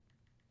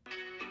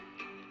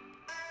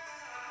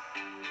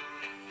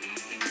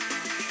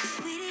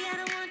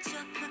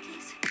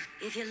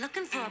If you're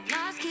looking for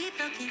applause, keep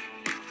looking.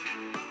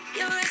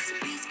 Your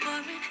recipe's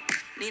boring.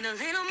 Need a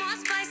little more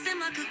spice in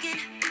my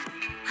cooking.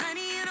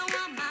 Honey, you don't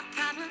want my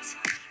problems.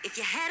 If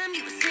you had them,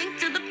 you would sink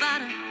to the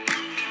bottom.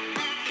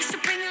 You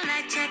should bring a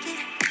life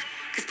jacket.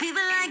 Cause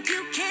people like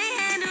you can't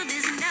handle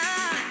this. No.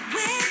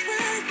 Where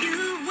were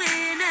you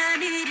when I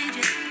needed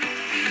you?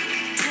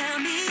 Tell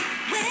me,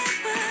 where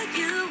were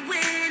you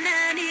when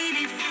I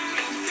needed you?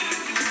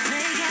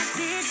 They got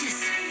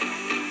bitches.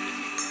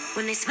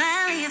 When they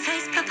smile in your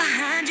face, but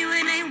behind you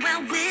it ain't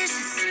well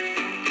wishes.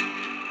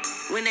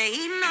 When they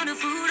eating all the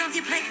food off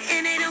your plate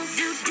and they don't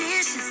do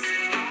dishes.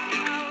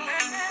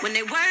 When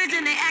their words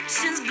and their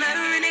actions blur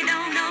and they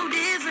don't know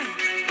different.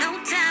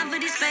 No time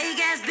for these fake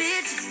ass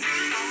bitches.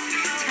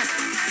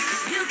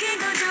 You can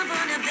go jump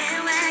on the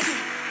bandwagon.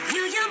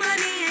 You, your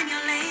money, and your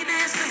lame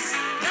ass friends.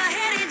 Go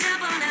ahead and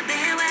jump on the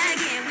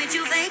bandwagon with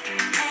you fake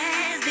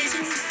ass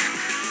bitches.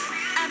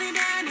 I've been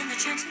down in the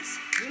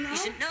trenches. You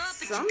should know,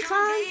 but you don't pay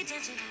Sometimes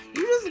attention.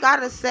 you just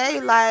gotta say,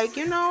 like,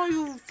 you know,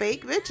 you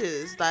fake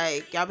bitches.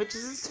 Like, y'all bitches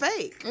is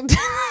fake.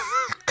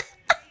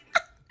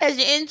 As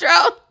your intro.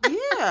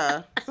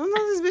 Yeah.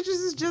 Sometimes these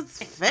bitches is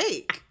just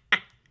fake.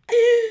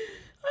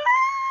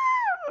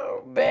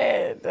 Oh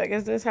man, I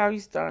guess that's how you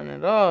starting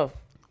it off.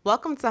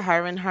 Welcome to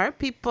Her and Her,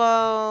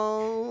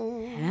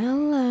 people.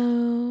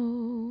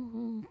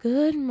 Hello,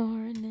 good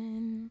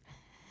morning,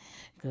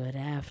 good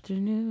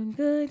afternoon,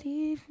 good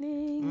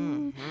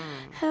evening.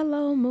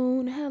 Hello,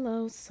 moon.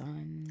 Hello,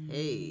 sun.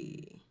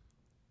 Hey.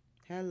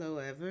 Hello,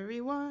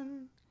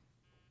 everyone.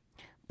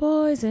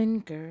 Boys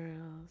and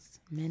girls,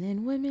 men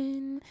and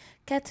women,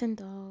 cats and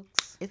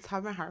dogs. It's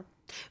Her and Her.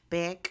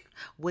 Back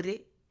with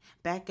it.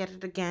 Back at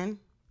it again.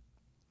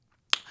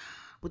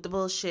 With the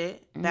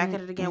bullshit. Back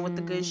at it again with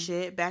the good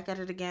shit. Back at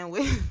it again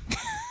with...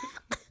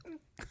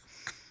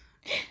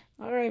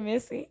 All right,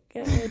 Missy,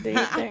 go ahead, do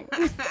your thing.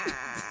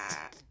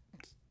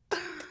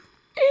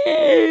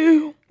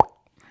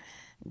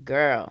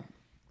 Girl,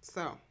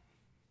 So.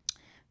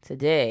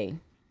 today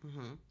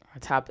our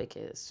topic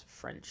is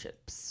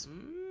friendships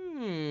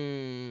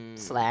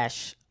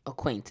slash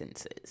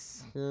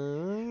acquaintances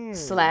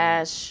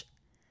slash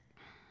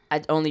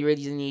I only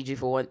really need you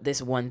for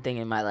this one thing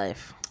in my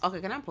life.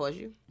 Okay, can I pause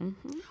you?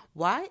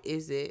 Why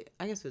is it...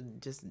 I guess we'll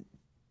just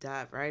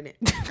dive right in.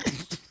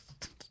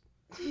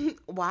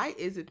 Why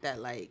is it that,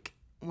 like,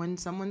 when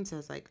someone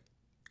says, like,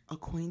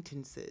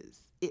 acquaintances,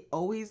 it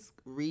always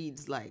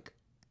reads, like,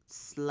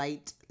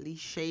 slightly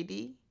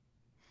shady?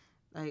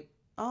 Like,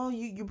 oh,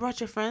 you brought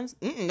your friends?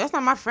 That's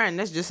not my friend.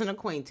 That's just an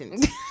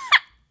acquaintance.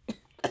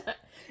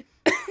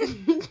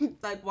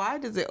 Like, why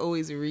does it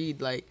always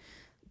read, like,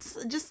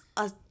 just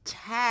a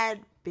tad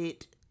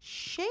bit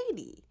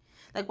shady?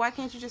 Like, why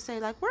can't you just say,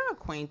 like, we're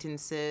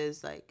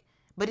acquaintances? Like,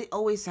 but it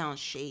always sounds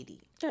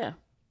shady. Yeah.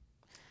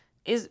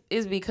 Is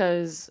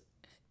because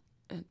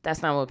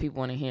that's not what people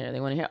want to hear. They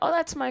want to hear, oh,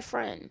 that's my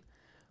friend.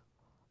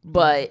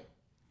 But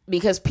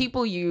because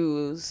people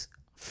use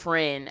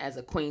friend as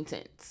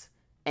acquaintance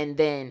and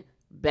then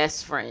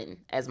best friend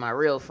as my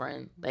real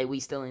friend, like we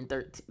still in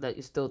 13, like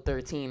you're still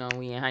 13 on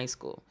we in high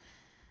school.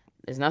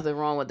 There's nothing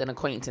wrong with an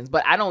acquaintance,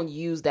 but I don't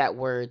use that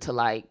word to,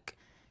 like,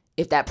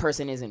 if that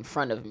person is in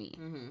front of me.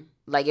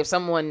 Like if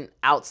someone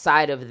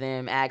outside of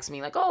them asks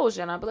me like, oh,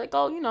 should I be like,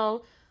 oh, you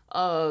know,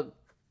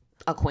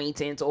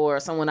 acquaintance or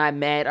someone I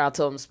met, I'll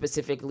tell them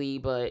specifically,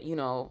 but, you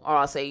know, or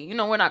I'll say, you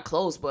know, we're not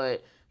close,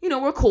 but, you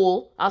know, we're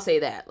cool. I'll say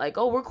that. Like,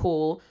 oh, we're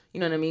cool. You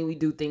know what I mean? We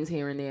do things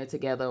here and there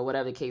together or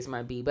whatever the case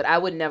might be. But I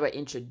would never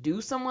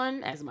introduce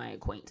someone as my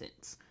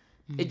acquaintance.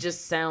 It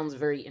just sounds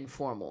very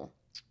informal.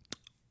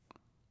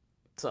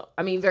 So,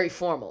 I mean, very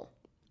formal.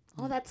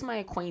 Oh, that's my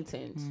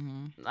acquaintance.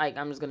 Like,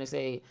 I'm just going to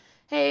say,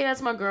 hey,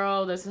 that's my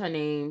girl. That's her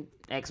name,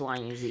 X, Y,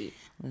 and Z.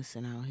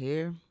 Listen, out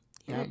here,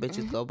 y'all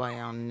bitches go by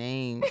y'all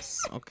names,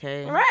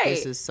 okay? Right.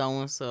 This is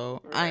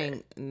so-and-so.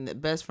 I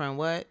ain't... Best friend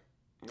what?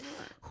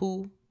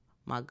 Who?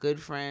 My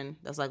good friend.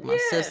 That's like my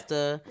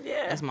sister.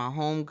 Yeah. That's my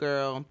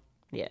homegirl.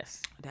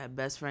 Yes. That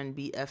best friend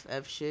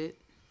BFF shit.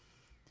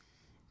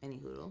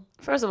 Anywho.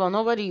 First of all,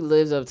 nobody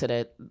lives up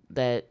to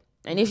that.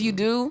 And if you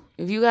do,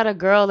 if you got a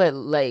girl that,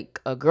 like,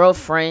 a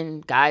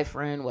girlfriend, guy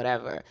friend,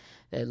 whatever,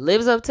 that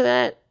lives up to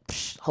that,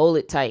 hold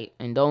it tight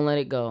and don't let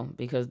it go,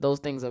 because those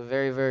things are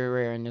very, very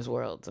rare in this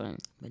world. So.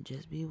 But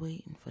just be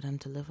waiting for them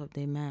to lift up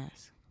their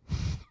mask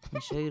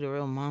and show you the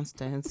real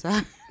monster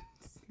inside.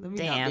 Let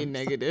me not be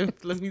negative.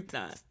 Let me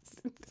not.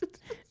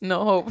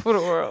 No hope for the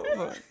world.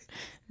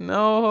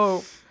 No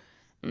hope.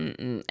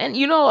 And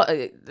you know,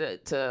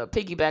 to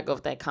piggyback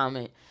off that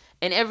comment,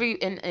 and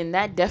in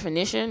that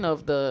definition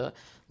of the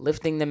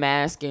lifting the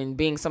mask and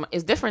being some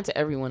is different to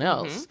everyone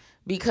else,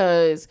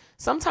 because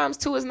sometimes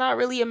too is not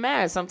really a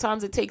mask.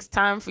 Sometimes it takes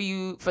time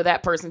for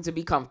that person to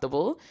be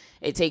comfortable.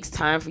 It takes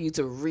time for you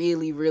to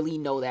really, really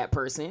know that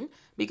person,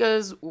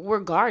 because we're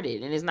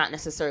guarded, and it's not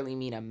necessarily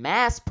mean a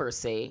mask per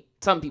se.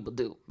 Some people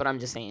do, but I'm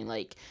just saying,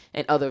 like,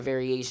 in other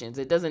variations,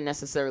 it doesn't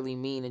necessarily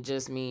mean. It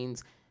just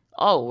means,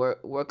 oh,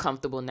 we're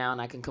comfortable now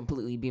and I can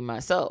completely be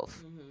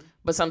myself.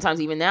 But sometimes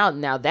even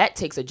now that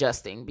takes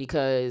adjusting,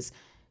 because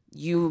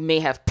you may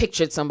have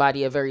pictured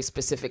somebody a very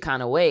specific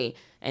kind of way,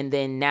 and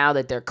then now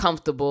that they're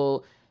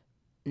comfortable,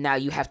 now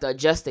you have to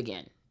adjust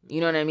again. You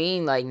know what I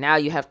mean? Like now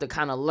you have to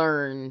kind of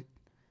learn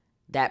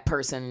that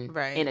person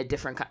Right. in a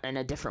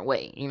different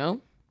way, you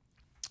know?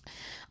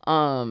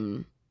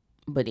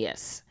 But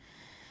yes.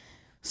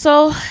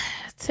 So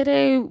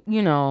today,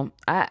 you know,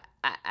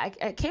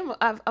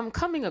 I'm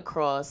coming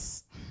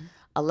across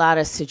a lot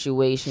of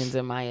situations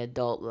in my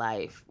adult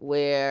life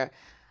where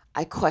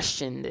I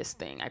question this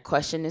thing. I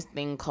question this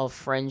thing called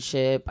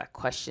friendship. I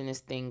question this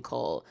thing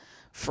called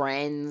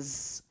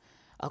friends,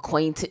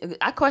 acquaintance.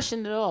 I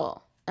question it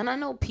all. And I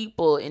know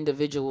people,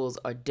 individuals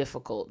are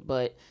difficult,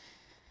 but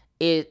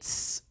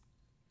it's,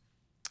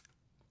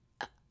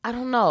 I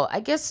don't know. I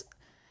guess,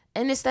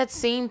 and it's that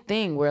same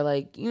thing where,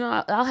 like, you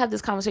know, I'll have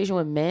this conversation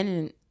with men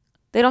and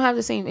they don't have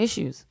the same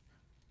issues.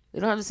 They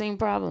don't have the same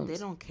problems. They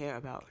don't care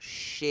about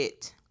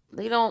shit.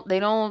 They don't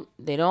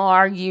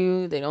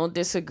argue. They don't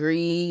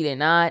disagree. They're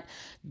not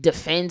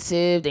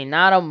defensive. They're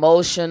not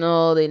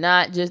emotional. They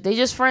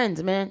just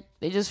friends, man.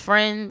 They just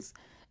friends,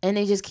 and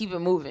they just keep it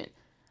moving.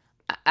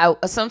 I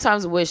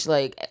sometimes wish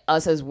like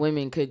us as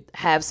women could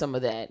have some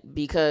of that,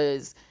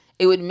 because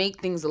it would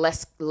make things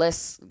less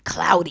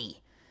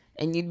cloudy,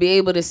 and you'd be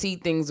able to see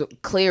things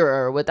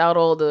clearer without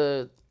all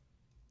the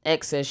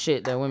excess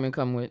shit that women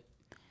come with.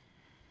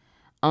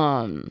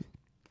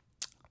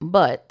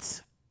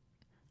 But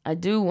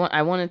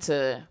I wanted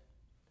to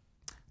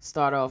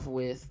start off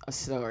with a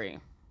story.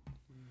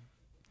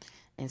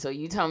 And so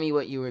you tell me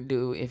what you would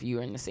do if you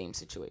were in the same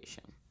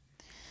situation.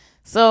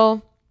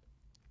 So,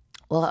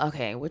 well,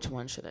 okay, which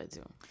one should I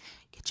do?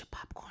 Get your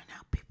popcorn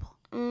out, people.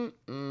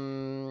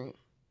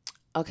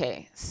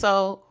 Okay,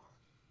 so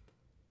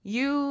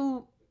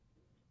you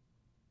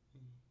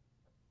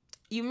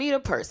meet a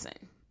person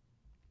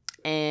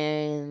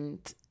and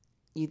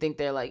you think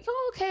they're like,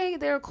 oh, okay,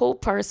 they're a cool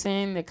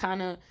person. They're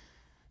kind of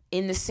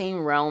in the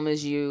same realm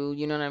as you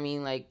know what I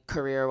mean? Like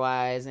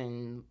career-wise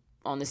and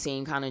on the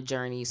same kind of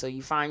journey. So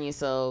you find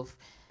yourself,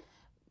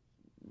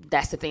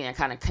 that's the thing that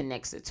kind of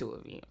connects the two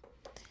of you.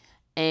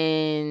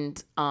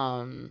 And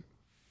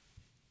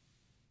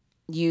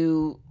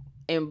you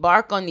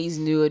embark on these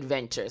new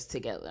adventures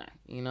together,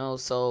 you know?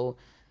 So,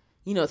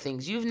 you know,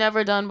 things you've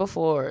never done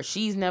before,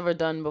 she's never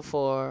done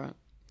before.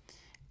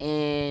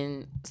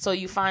 And so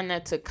you find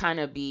that to kind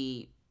of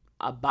be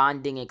a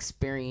bonding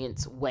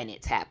experience when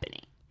it's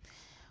happening.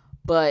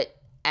 But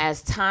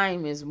as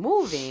time is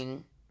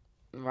moving,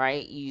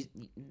 right, you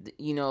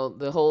know,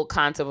 the whole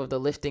concept of the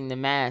lifting the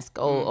mask.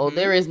 Oh,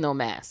 there is no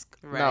mask.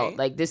 Right. No,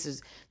 like this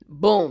is,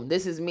 boom,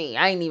 this is me.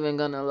 I ain't even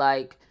gonna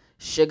like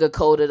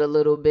sugarcoat it a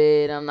little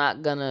bit. I'm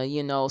not gonna,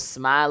 you know,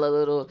 smile a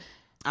little.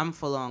 I'm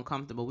full on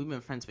comfortable. We've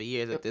been friends for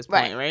years at this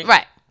point, right?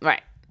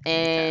 Right.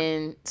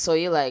 And so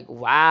you're like,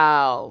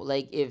 wow,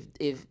 like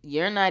if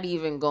you're not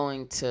even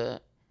going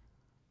to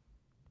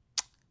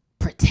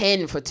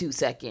pretend for 2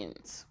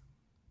 seconds.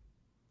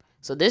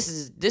 So this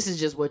is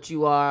just what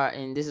you are,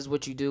 and this is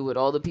what you do with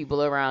all the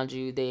people around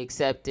you. They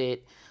accept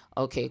it.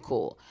 Okay,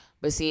 cool.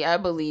 But see, I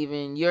believe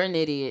in, you're an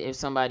idiot if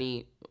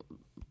somebody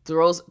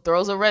throws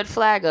a red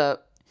flag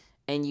up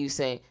and you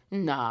say,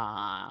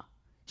 nah,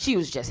 she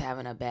was just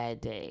having a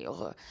bad day,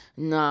 or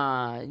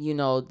nah, you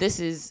know, this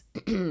is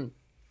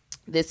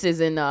this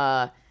isn't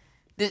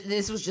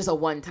this was just a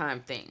one-time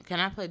thing. Can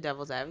I play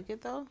devil's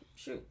advocate though?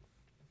 Shoot.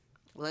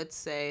 Let's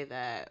say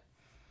that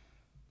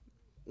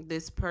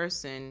this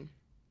person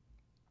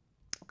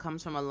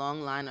comes from a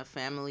long line of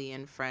family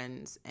and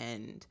friends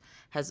and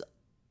has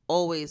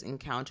always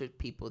encountered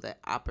people that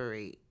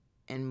operate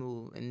and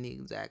move in the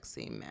exact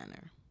same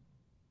manner.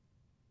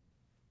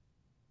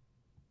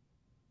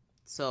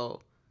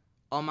 So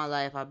all my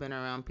life I've been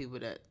around people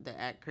that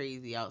act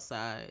crazy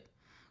outside.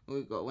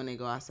 When they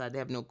go outside, they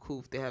have no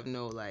coof, they have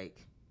no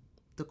like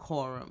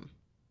decorum,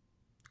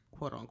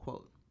 quote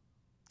unquote.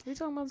 Are you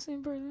talking about the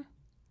same person?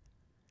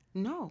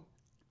 No.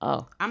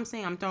 Oh. I'm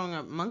saying I'm throwing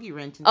a monkey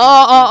wrench into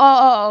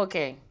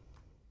Okay.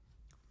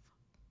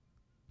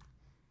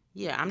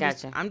 Yeah,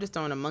 I'm just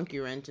throwing a monkey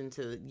wrench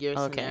into your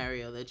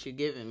scenario that you're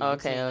giving me.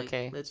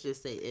 Okay. Let's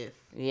just say if.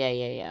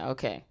 Yeah.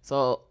 Okay.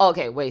 So,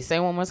 okay, wait, say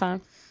one more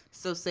time.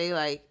 So say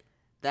like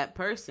that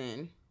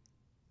person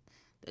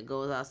that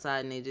goes outside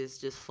and they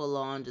just full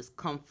on, just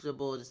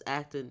comfortable, just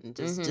acting,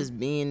 just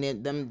being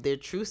their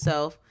true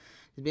self,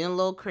 just being a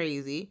little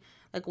crazy.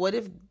 Like, what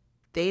if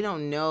they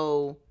don't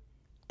know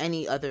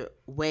any other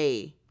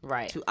way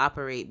to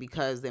operate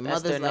because their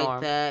mother's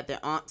like that, their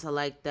aunts are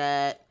like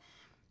that,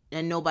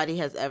 and nobody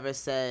has ever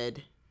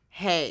said,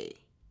 hey,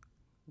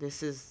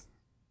 this is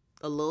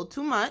a little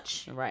too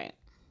much. Right.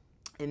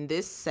 In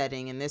this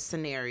setting, in this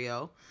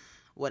scenario,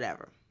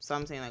 whatever. So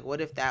I'm saying, like,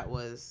 what if that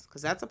was,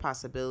 because that's a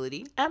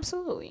possibility.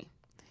 Absolutely.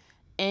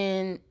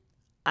 And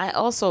I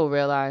also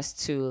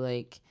realized too,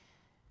 like,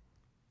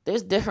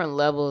 there's different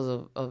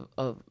levels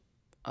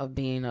of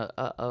being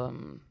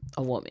a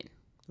woman.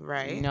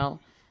 Right. You know?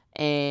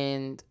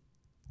 And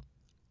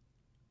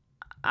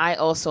I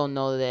also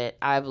know that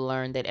I've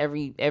learned that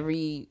every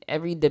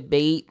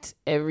debate,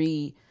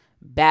 every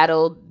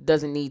battle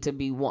doesn't need to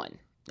be won.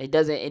 It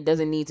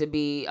doesn't need to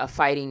be a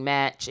fighting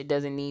match. It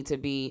doesn't need to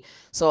be.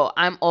 So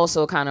I'm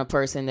also kind of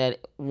person that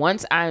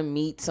once I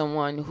meet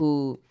someone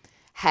who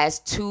has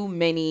too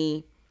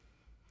many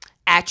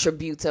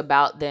attributes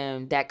about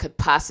them that could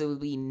possibly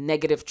be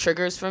negative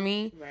triggers for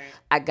me, Right.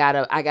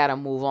 I gotta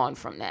move on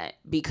from that,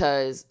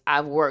 because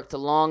I've worked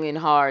long and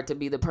hard to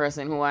be the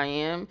person who I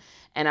am,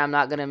 and I'm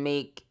not gonna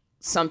make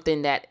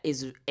something that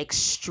is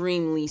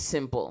extremely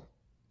simple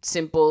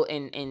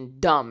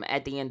and dumb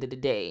at the end of the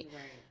day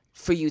Right.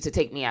 for you to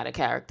take me out of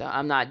character.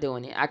 I'm not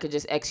doing it. I could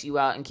just X you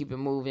out and keep it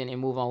moving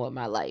and move on with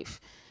my life.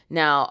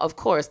 Now, of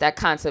course, that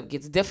concept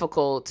gets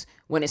difficult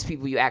when it's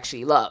people you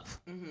actually love.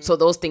 So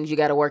those things you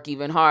got to work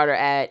even harder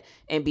at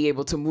and be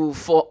able to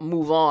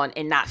move on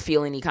and not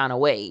feel any kind of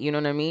way. You know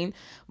what I mean?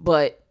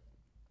 But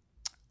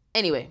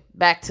anyway,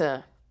 back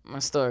to my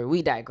story.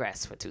 We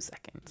digress for 2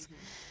 seconds.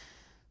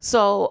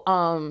 So,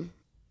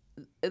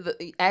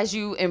 as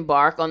you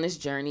embark on this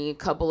journey, a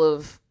couple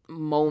of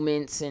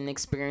moments and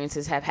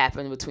experiences have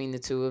happened between the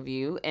two of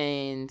you,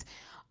 and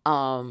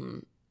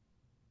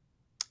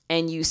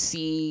you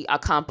see a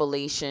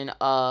compilation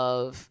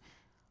of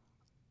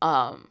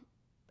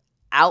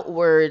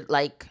outward,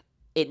 like,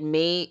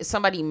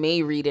 somebody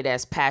may read it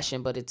as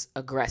passion, but it's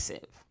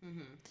aggressive.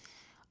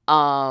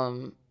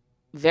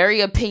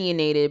 Very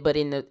opinionated, but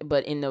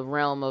in the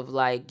realm of,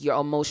 like, you're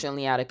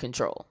emotionally out of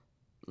control.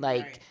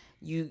 Like, Right.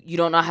 you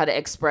don't know how to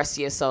express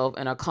yourself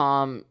in a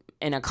calm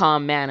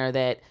manner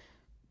that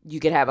you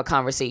could have a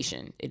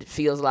conversation. It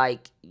feels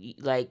like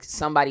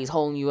somebody's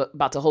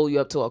about to hold you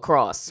up to a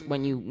cross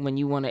when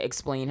you want to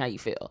explain how you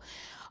feel.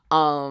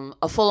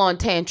 A full on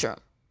tantrum,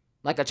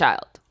 like a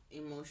child,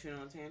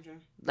 Emotional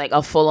tantrum. like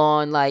a full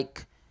on,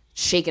 like,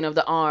 shaking of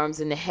the arms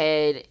and the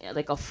head,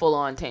 like a full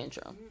on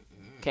tantrum.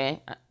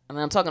 Okay,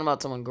 I'm talking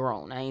about someone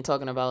grown. I ain't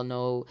talking about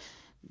no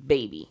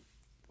baby.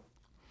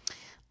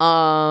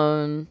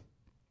 A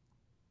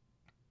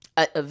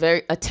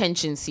very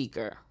attention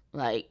seeker,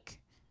 like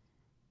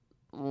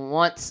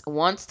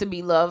wants to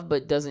be loved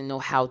but doesn't know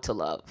how to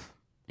love,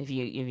 if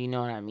you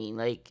know what I mean.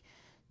 Like,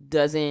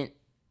 doesn't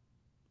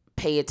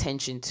pay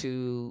attention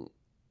to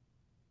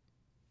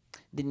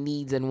the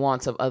needs and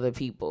wants of other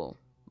people,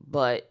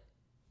 but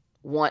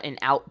want an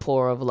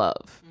outpour of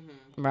love.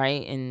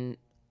 Right? And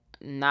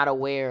not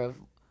aware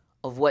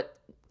of what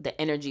the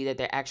energy that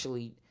they're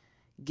actually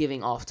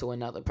giving off to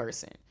another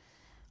person.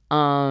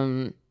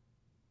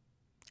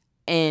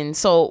 And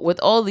so with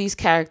all these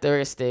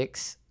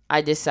characteristics,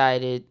 I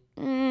decided,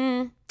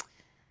 I'm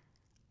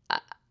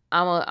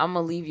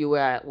gonna leave you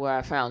where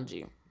I found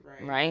you,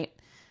 right?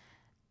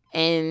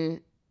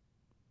 And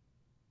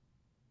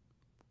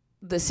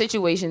the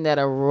situation that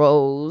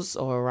arose,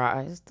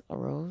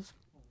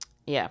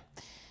 yeah,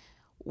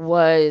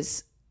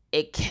 was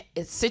a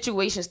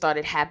situation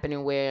started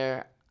happening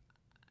where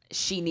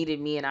she needed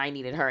me and I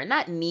needed her, and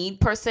not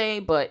need per se,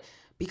 but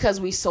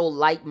because we so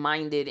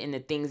like-minded in the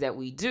things that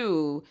we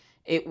do,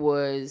 it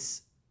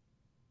was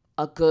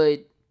a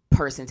good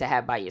person to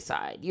have by your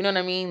side. You know what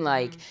I mean?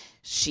 Like,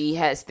 she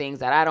has things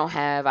that I don't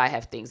have. I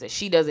have things that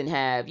she doesn't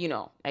have,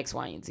 X,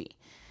 Y, and Z.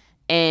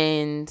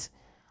 And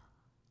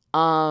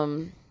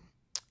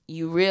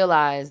you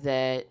realize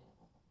that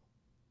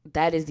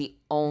is the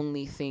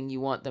only thing you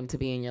want them to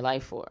be in your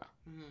life for.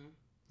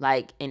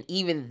 Like, and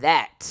even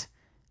that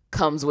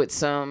comes with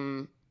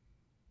some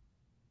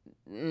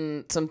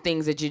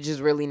things that you're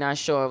just really not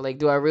sure of. Like,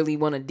 do I really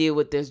want to deal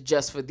with this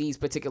just for these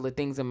particular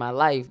things in my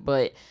life?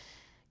 But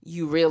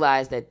you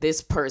realize that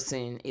this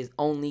person is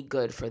only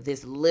good for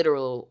this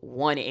literal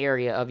one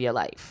area of your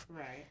life.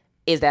 Right.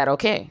 Is that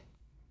okay?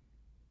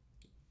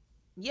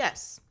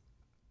 Yes.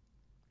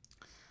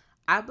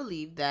 I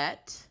believe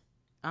that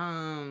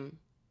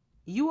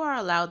you are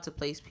allowed to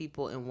place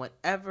people in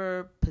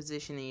whatever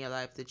position in your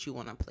life that you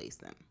want to place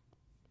them.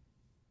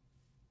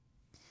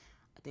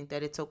 I think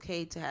that it's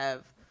okay to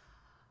have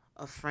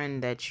a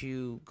friend that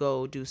you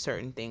go do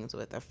certain things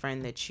with, a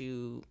friend that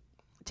you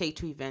take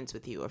to events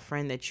with you, a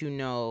friend that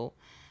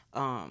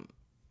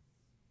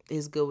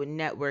is good with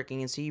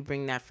networking, and so you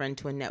bring that friend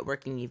to a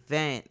networking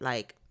event.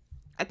 Like,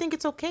 I think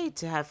it's okay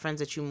to have friends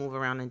that you move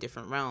around in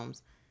different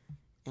realms,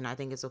 and I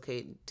think it's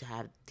okay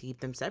to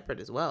keep them separate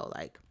as well.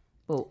 Like,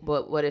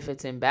 but what if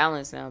it's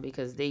imbalance now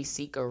because they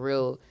seek a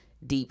real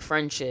deep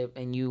friendship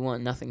and you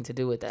want nothing to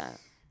do with that?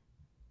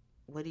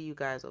 What do you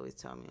guys always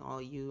tell me?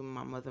 All you,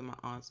 my mother, my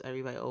aunts,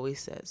 everybody always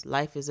says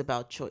life is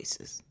about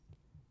choices.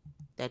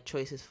 That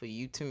choice is for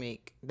you to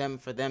make,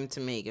 for them to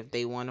make if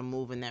they want to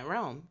move in that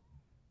realm.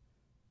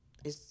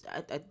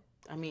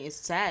 I mean, it's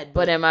sad.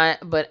 But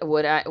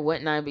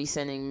wouldn't I be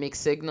sending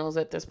mixed signals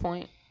at this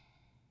point?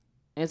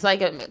 It's like,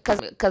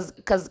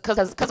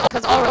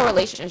 because all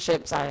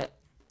relationships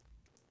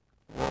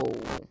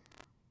whoa.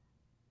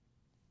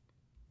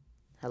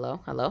 Hello.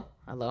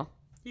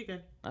 You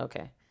good?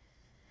 Okay.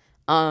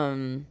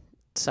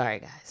 Sorry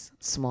guys,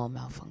 small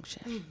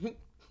malfunction.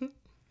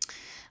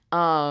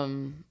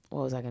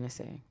 What was I gonna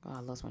say? Oh, I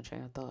lost my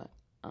train of thought.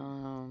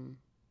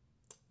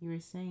 You were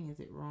saying, is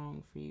it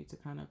wrong for you to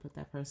kind of put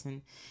that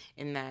person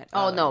in that?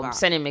 Oh no, box?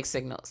 sending mixed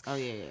signals. Oh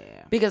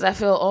yeah. Because I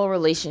feel all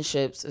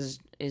relationships is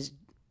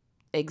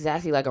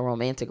exactly like a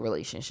romantic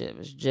relationship.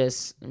 It's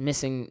just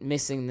missing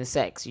the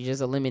sex. You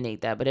just eliminate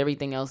that, but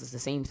everything else is the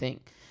same thing.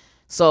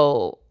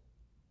 So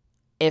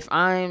if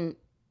I'm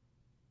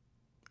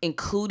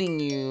including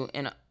you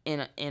in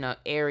an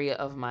area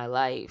of my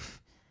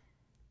life,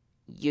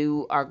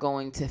 you are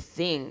going to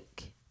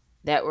think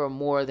that we're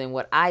more than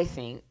what I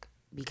think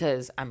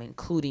because I'm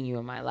including you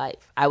in my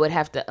life. I would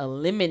have to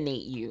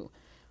eliminate you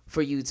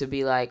for you to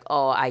be like,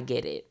 oh, I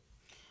get it.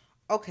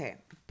 Okay,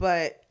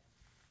 but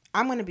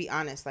I'm gonna be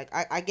honest. Like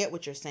I get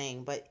what you're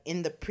saying, but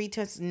in the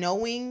pretense,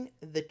 knowing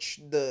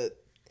the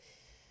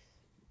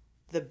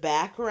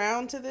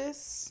background to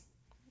this,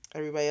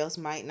 everybody else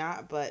might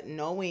not, but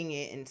knowing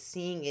it and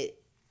seeing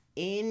it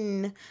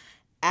in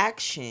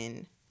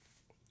action,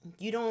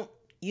 you don't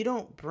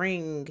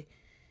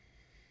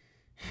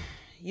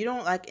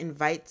like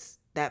invite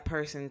that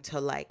person to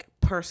like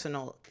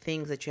personal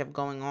things that you have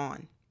going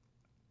on.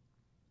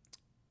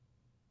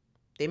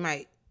 They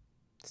might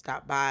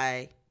stop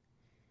by.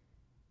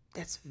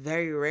 That's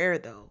very rare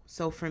though.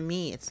 So for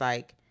me, it's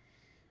like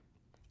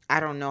I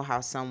don't know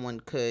how someone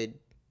could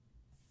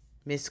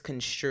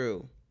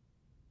misconstrue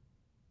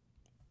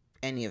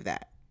any of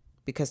that,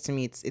 because to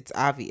me it's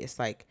obvious.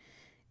 Like,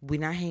 we're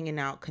not hanging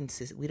out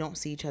consistent. We don't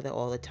see each other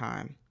all the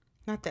time.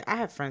 Not that I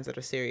have friends that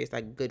are serious,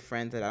 like good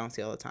friends that I don't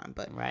see all the time,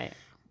 but right.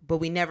 But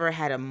we never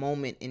had a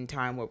moment in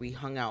time where we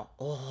hung out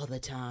all the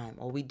time,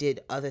 or we did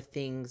other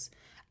things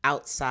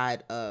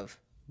outside of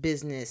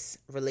business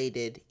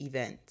related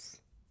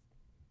events.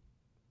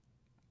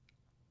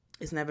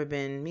 It's never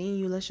been me and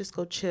you, let's just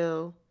go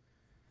chill.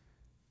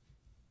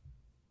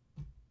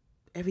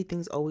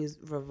 Everything's always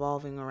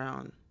revolving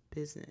around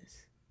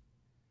business.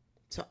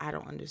 So I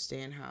don't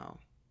understand how.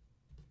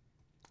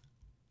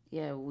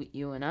 Yeah,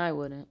 you and I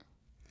wouldn't.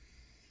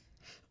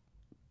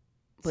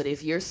 But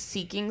if you're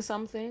seeking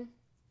something,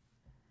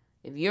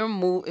 if your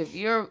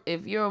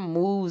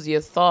moves,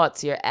 your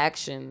thoughts, your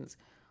actions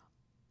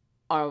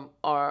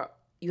are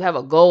you have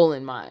a goal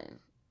in mind.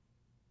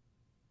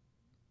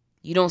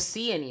 You don't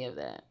see any of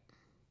that.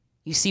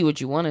 You see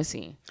what you want to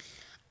see.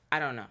 I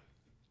don't know.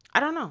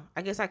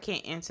 I guess I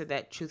can't answer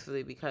that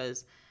truthfully,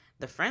 because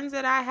the friends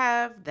that I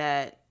have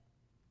that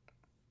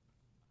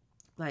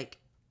like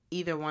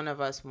either one of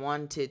us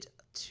wanted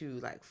to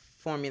like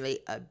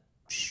formulate a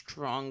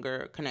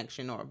stronger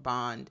connection or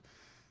bond,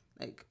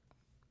 like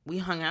we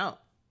hung out.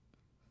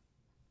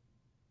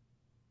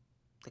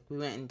 Like we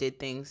went and did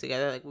things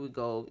together. Like we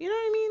go, you know what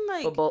I mean?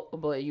 Like,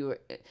 but you were.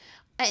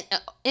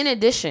 In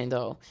addition,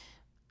 though,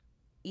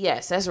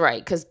 yes, that's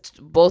right. Because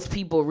both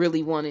people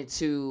really wanted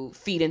to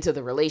feed into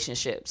the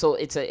relationship, so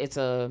it's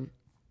a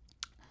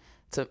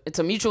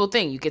mutual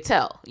thing. You could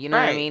tell. You know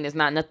what I mean? It's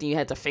not nothing you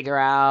had to figure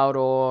out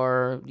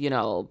or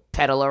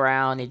pedal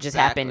around. It just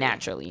happened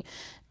naturally.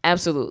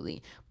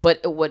 Absolutely.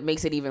 But what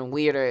makes it even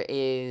weirder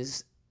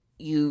is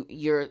you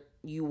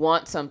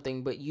want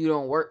something, but you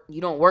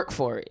don't work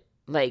for it.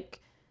 Like,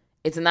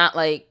 it's not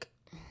like,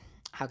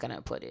 how can I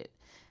put it?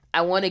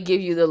 I want to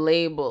give you the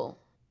label,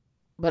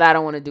 but I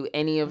don't want to do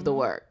any of the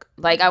work.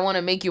 Like, I want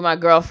to make you my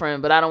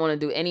girlfriend, but I don't want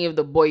to do any of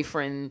the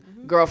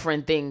boyfriend,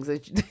 girlfriend things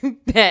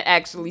that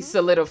actually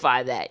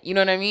solidify that. You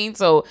know what I mean?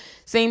 So,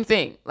 same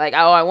thing. Like,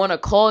 I want to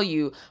call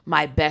you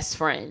my best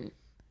friend,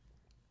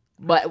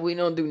 but we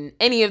don't do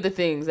any of the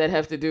things that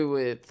have to do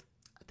with.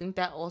 I think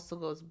that also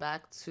goes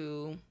back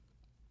to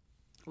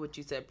what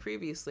you said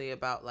previously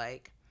about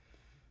like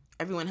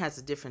everyone has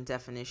a different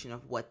definition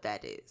of what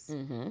that is.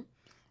 Mm-hmm.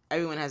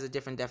 Everyone has a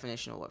different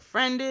definition of what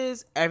friend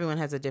is. Everyone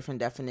has a different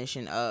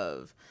definition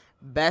of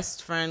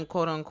best friend,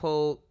 quote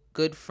unquote,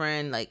 good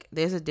friend. Like,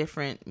 there's a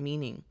different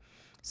meaning.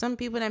 Some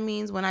people, that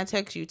means when I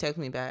text you, text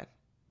me back.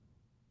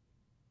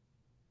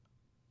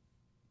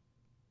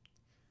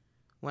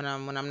 When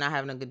I'm not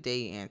having a good day,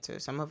 you answer.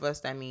 Some of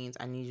us, that means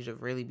I need you to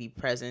really be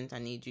present. I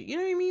need you. You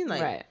know what I mean?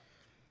 Like, right.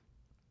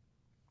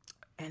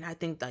 And I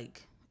think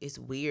like it's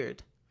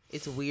weird.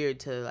 It's weird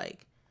to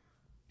like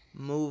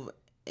move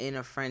in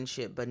a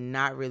friendship but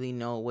not really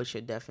know what's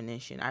your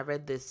definition. I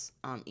read this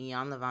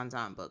Ian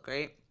Levanzant book,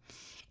 right?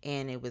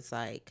 And it was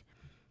like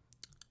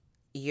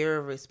your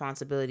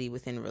responsibility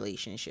within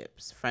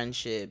relationships,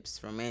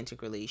 friendships,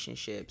 romantic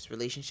relationships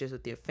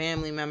with your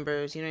family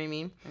members, you know what I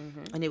mean?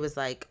 Mm-hmm. And it was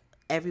like,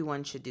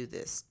 everyone should do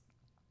this.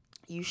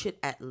 You should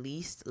at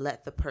least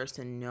let the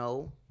person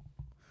know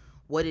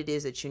what it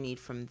is that you need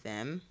from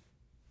them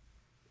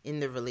in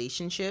the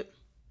relationship,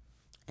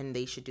 and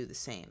they should do the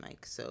same.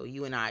 Like, so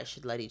you and I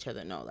should let each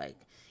other know, like,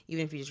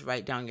 even if you just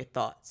write down your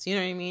thoughts, you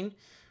know what I mean?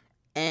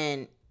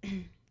 And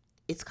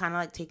it's kind of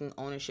like taking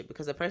ownership,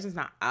 because the person's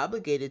not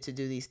obligated to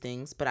do these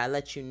things, but I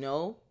let you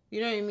know,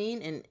 you know what I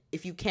mean? And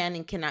if you can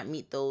and cannot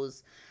meet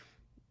those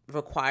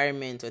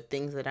requirements or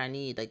things that I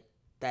need, like,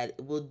 that,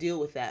 we'll deal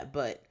with that,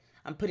 but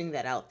I'm putting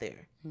that out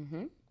there.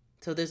 Mm-hmm.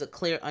 So there's a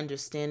clear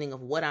understanding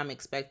of what I'm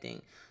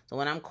expecting. So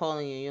when I'm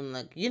calling you, I'm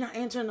like, you're not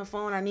answering the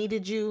phone, I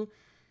needed you.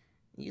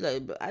 You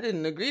like, but I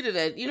didn't agree to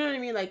that. You know what I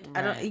mean? Like,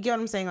 I don't. Right. You get what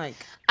I'm saying? Like,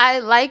 I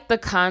like the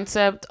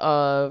concept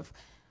of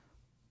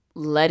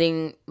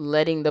letting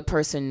the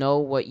person know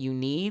what you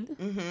need.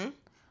 mm-hmm.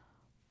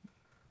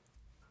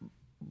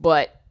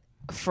 But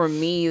for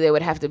me, there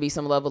would have to be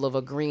some level of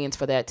agreement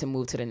for that to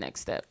move to the next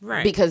step.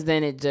 Right. Because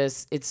then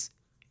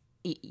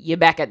you're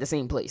back at the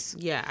same place.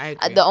 Yeah, I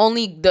agree.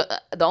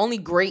 The only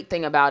great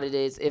thing about it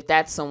is if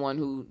that's someone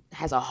who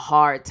has a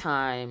hard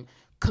time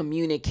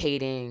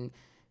communicating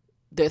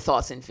their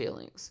thoughts and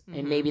feelings,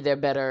 and maybe they're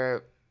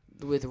better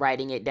with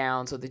writing it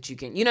down so that you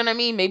can, you know what I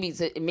mean? Maybe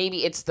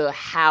it's the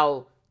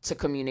how to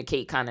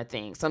communicate kind of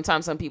thing.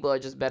 Sometimes some people are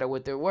just better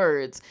with their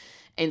words,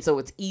 and so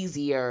it's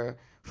easier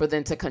for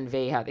them to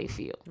convey how they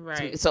feel.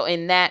 Right. So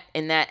in that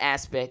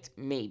aspect,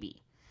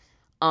 maybe.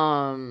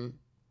 But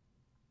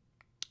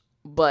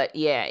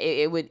yeah,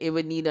 it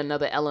would need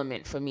another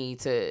element for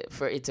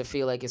it to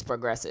feel like it's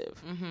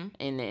progressive,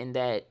 and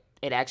that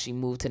it actually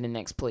moved to the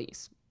next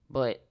place.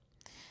 But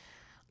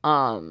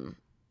what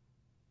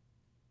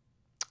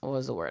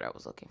was the word I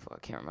was looking for? I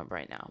can't remember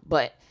right now.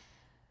 But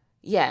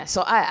yeah,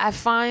 so I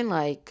find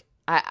like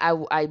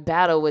I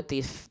battle with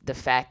the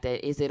fact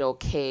that is it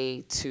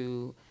okay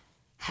to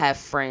have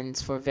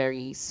friends for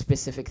very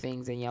specific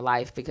things in your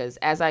life, because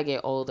as I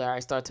get older,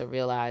 I start to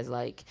realize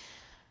like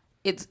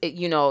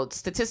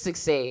statistics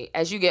say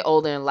as you get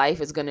older in life,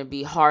 it's going to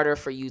be harder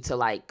for you to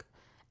like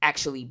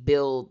actually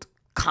build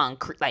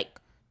concrete,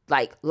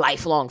 like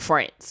lifelong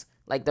friends.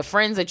 Like the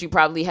friends that you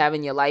probably have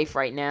in your life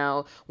right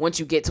now, once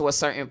you get to a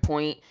certain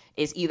point,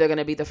 is either going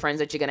to be the friends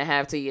that you're going to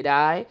have till you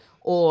die,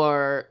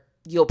 or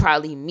you'll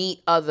probably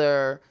meet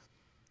other.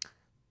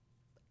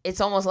 It's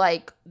almost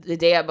like the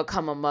day I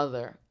become a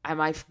mother, I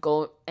might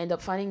end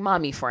up finding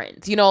mommy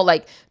friends,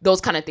 like those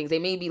kind of things. They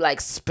may be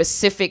like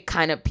specific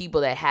kind of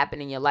people that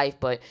happen in your life,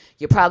 but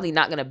you're probably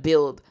not going to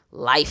build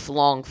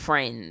lifelong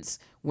friends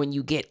when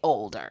you get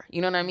older.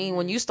 You know what I mean?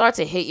 When you start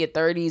to hit your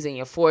 30s and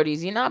your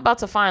 40s, you're not about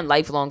to find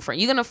lifelong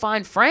friends. You're going to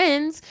find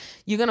friends.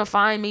 You're going to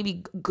find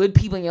maybe good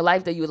people in your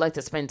life that you would like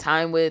to spend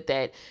time with,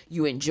 that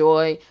you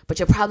enjoy, but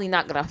you're probably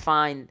not going to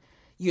find,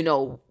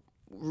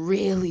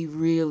 really,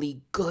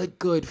 really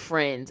good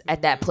friends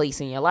at that place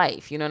in your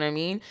life. You know what I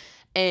mean?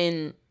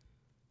 And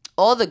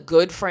all the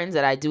good friends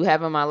that I do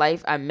have in my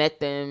life, I met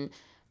them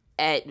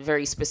at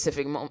very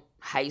specific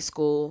high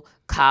school,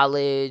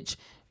 college,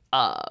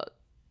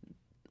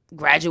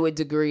 graduate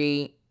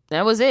degree.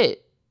 That was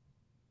it.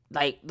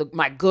 Like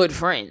my good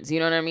friends, you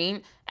know what I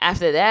mean?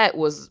 After that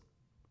was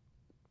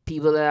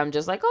people that I'm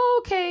just like,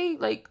 oh, okay,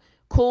 like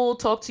cool,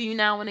 talk to you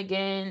now and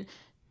again.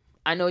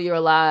 I know you're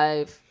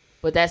alive,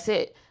 but that's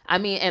it. I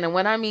mean, and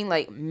when I mean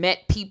like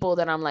met people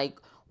that I'm like,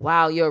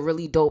 wow, you're a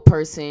really dope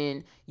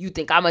person. You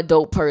think I'm a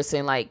dope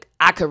person. Like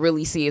I could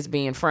really see us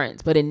being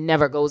friends, but it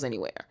never goes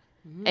anywhere.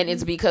 Mm-hmm. And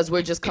it's because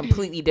we're just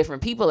completely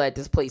different people at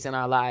this place in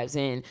our lives.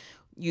 And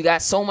you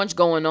got so much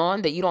going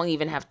on that you don't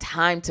even have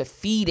time to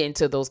feed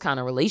into those kind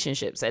of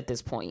relationships at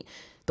this point.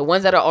 The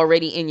ones that are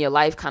already in your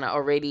life kind of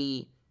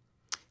already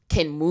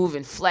can move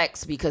and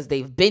flex because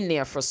they've been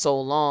there for so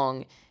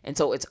long. And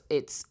so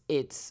it's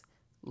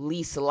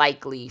least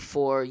likely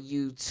for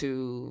you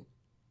to,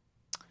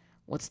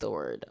 what's the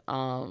word?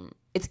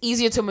 It's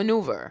easier to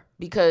maneuver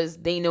because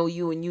they know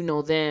you and you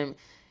know them.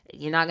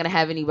 You're not going to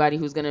have anybody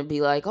who's going to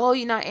be like, oh,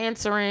 you're not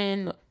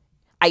answering,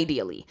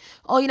 ideally.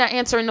 Oh, you're not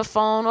answering the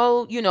phone.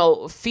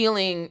 Oh,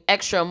 feeling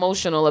extra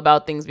emotional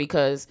about things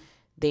because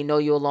they know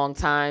you a long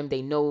time.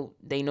 They know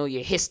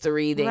your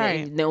history.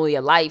 They know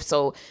your life.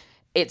 So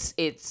it's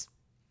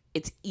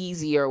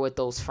easier with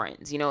those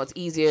friends. It's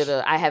easier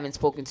to, I haven't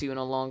spoken to you in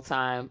a long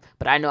time,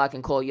 but I know I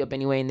can call you up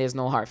anyway and there's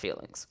no hard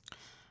feelings.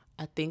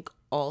 I think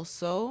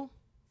also,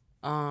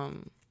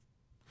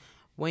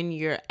 when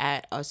you're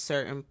at a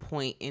certain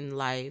point in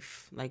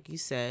life, like you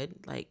said,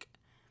 like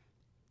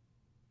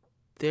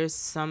there's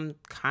some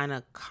kind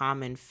of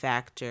common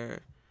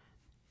factor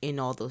in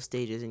all those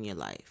stages in your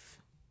life.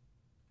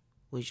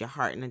 Was your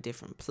heart in a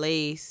different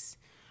place?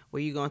 Were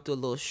you going through a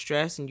little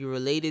stress and you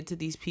related to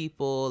these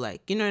people?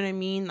 Like, you know what I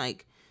mean?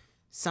 Like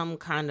some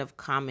kind of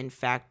common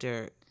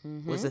factor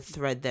was a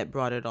thread that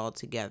brought it all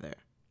together.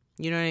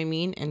 You know what I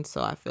mean? And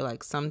so I feel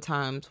like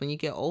sometimes when you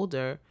get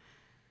older,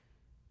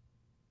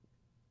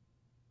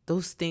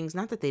 those things,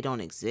 not that they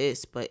don't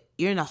exist, but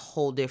you're in a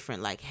whole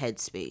different like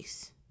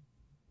headspace.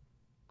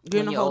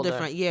 You're in a whole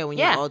different, when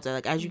you're older.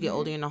 Like as you get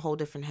older, you're in a whole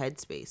different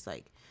headspace.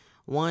 Like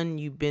one,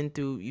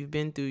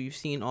 you've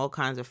seen all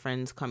kinds of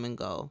friends come and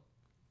go.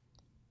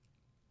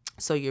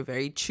 So you're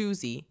very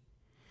choosy.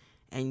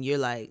 And you're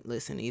like,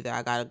 listen, either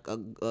I got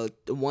a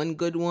one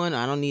good one, or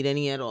I don't need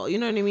any at all. You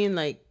know what I mean?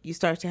 Like you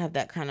start to have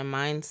that kind of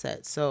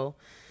mindset. So,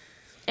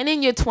 and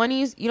in your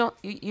 20s,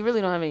 you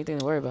really don't have anything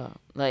to worry about.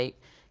 Like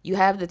you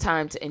have the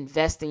time to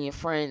invest in your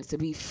friends, to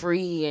be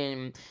free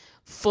and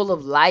full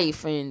of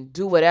life and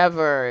do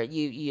whatever.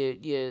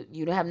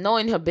 You have no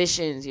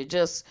inhibitions. You're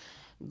just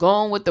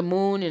going with the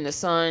moon and the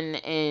sun,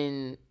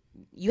 and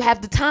you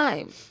have the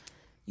time.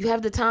 You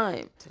have the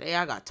time. Today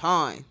I got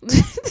time.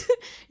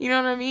 You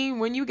know what I mean?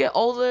 When you get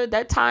older,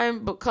 that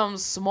time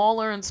becomes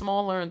smaller and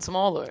smaller and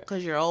smaller.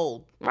 Because you're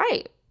old.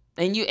 Right.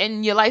 And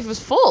your life is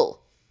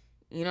full.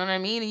 You know what I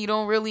mean? And you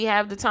don't really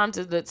have the time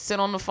to sit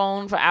on the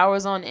phone for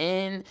hours on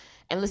end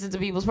and listen to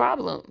people's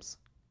problems.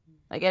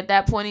 Like, at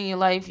that point in your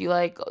life, you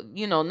like,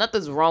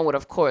 nothing's wrong with,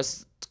 of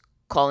course,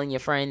 calling your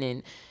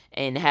friend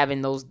and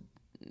having those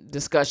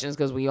discussions,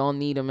 because we all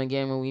need them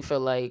again when we feel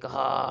like,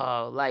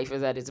 life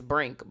is at its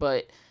brink.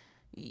 But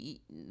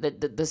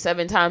the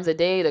 7 times a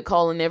day, the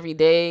calling every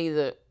day,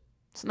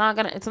 it's not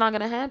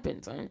gonna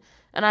happen, son.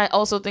 And I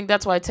also think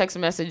that's why text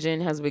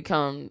messaging has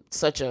become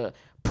such a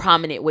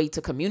prominent way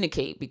to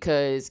communicate,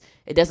 because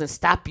it doesn't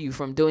stop you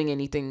from doing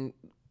anything.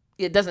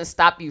 It doesn't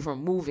stop you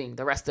from moving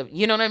the rest of,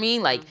 you know what I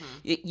mean? Like,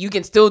 you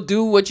can still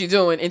do what you're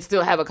doing and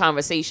still have a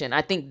conversation.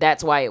 I think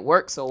that's why it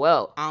works so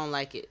well. I don't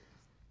like it.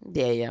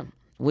 Yeah.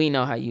 We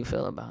know how you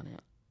feel about it.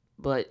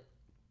 But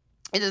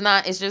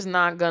it's just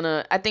not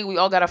gonna, I think we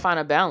all gotta find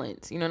a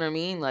balance. You know what I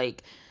mean?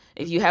 Like,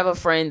 if you have a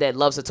friend that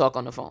loves to talk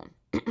on the phone,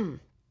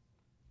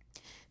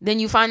 then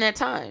you find that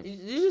time. Did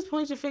you just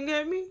point your finger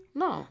at me?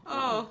 No.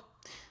 Oh.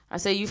 I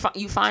say you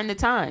find the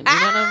time. You know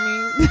what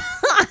I mean?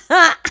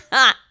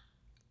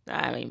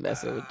 I ain't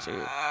messing with you.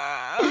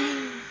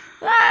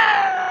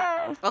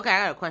 Okay,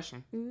 I got a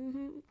question.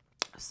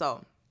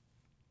 So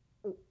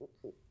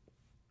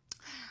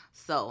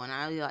when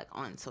I like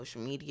on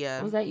social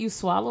media, Was that you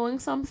swallowing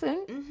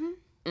something?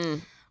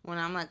 when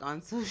I'm like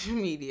on social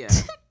media,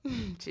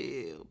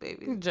 chill,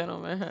 baby,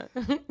 Gentlemen,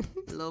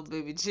 little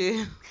baby,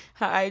 chill.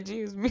 her IG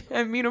is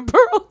Mina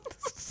Pearl.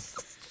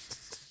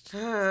 You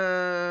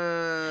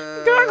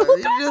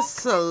just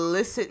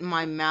solicit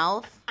my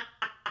mouth.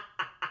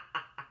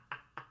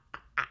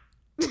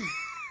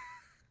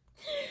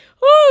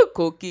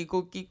 Cookie.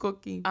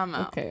 I'm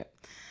out. Okay.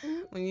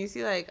 When you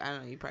see, like, I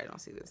don't know, you probably don't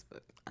see this,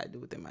 but I do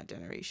within my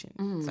generation.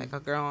 It's like a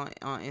girl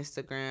on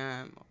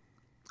Instagram.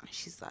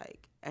 She's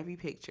like, every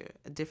picture,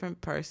 a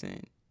different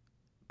person,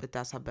 but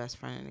that's her best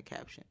friend in the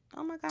caption.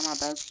 Oh my God, my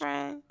best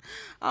friend.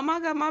 Oh my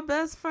God, my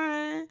best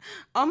friend.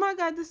 Oh my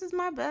God, this is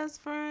my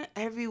best friend.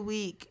 Every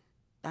week,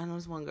 I know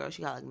this one girl,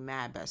 she got like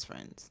mad best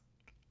friends.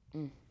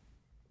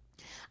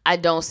 I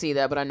don't see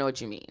that, but I know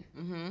what you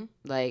mean.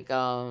 Like,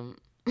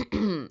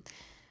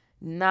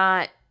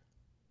 not,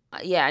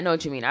 yeah, I know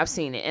what you mean. I've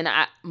seen it. And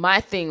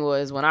my thing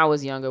was, when I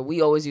was younger,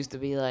 we always used to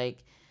be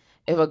like,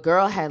 if a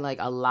girl had like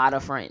a lot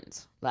of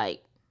friends,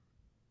 like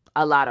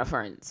a lot of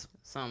friends,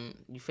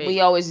 You fake. we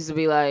always used to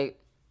be like,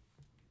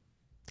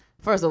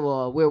 first of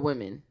all, we're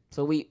women.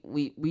 So we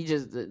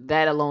just,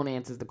 that alone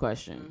answers the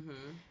question.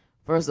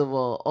 First of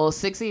all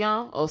 6 of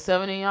y'all, all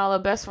 7 of y'all are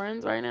best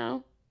friends right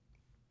now.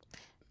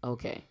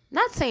 Okay.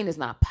 Not saying it's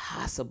not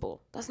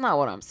possible. That's not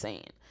what I'm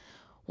saying.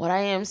 What I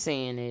am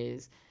saying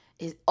is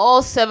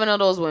all 7 of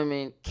those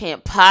women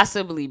can't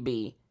possibly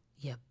be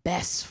your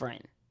best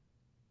friend.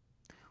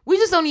 We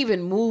just don't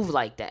even move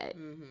like that.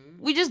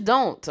 We just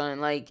don't,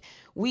 son. Like,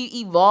 we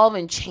evolve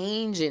and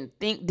change and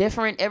think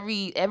different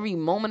every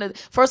moment of.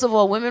 First of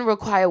all, women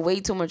require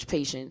way too much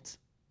patience.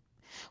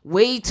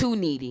 Way too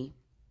needy.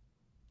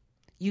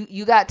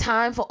 You got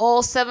time for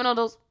all 7 of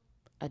those?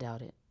 I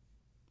doubt it.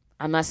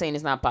 I'm not saying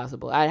it's not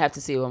possible. I'd have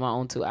to see it with my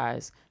own 2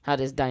 eyes how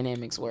this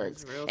dynamics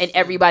works. And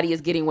everybody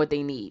is getting what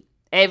they need.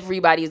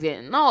 Everybody is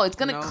getting. No, it's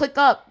gonna click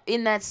up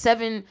in those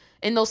 7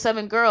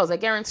 girls. I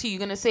guarantee you're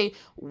gonna say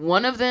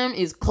one of them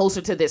is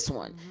closer to this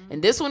one,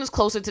 and this one is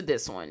closer to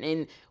this one,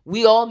 and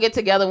we all get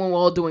together when we're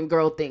all doing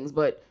girl things.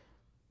 But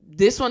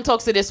this one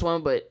talks to this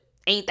one, but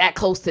ain't that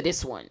close to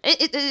this one.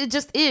 It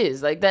just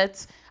is like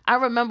that's. I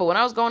remember when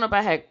I was growing up,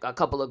 I had a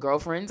couple of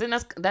girlfriends, and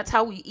that's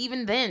how we,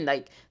 even then,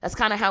 like, that's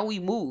kind of how we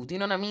moved. You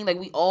know what I mean? Like,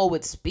 we all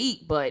would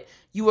speak, but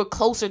you were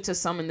closer to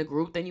some in the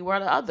group than you were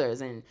to others.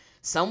 And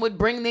some would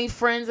bring their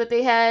friends that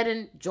they had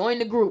and join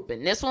the group,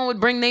 and this one would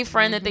bring their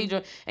friend that they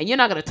joined. And you're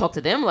not going to talk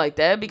to them like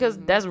that, because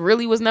that's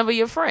really was never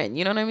your friend.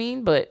 You know what I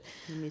mean? But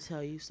let me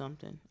tell you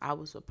something. I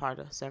was a part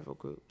of several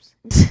groups,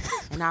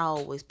 and I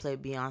always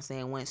played Beyonce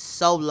and went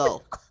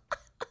solo.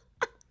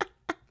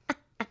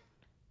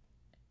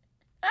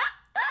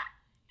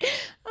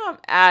 I'm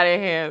out of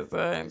here,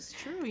 son. It's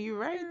true. You're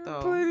right,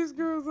 though. Play these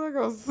girls, I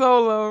go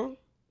solo.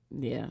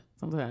 Yeah,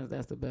 sometimes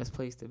that's the best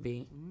place to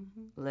be.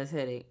 Less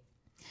headache.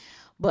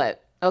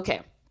 But,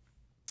 okay.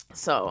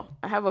 So,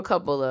 I have a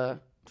couple of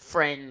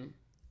friend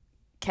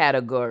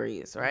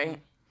categories, right?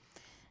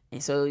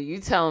 And so, you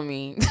tell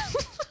me,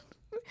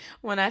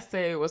 when I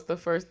say what's the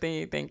first thing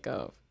you think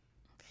of.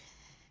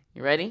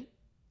 You ready?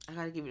 I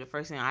gotta give you the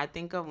first thing I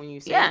think of when you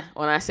say. Yeah,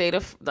 when I say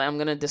I'm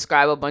gonna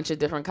describe a bunch of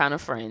different kind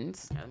of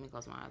friends. Yeah, let me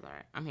close my eyes. All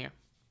right, I'm here.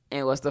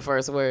 And what's the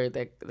first word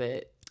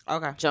that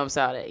Okay. jumps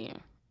out at you?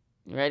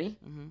 You ready?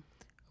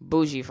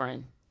 Bougie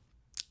friend.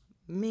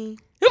 Me.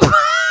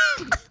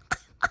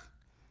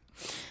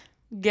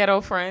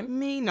 Ghetto friend.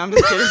 Me. No, I'm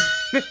just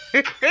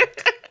kidding.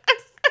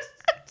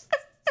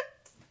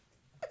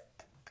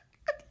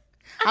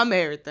 I'm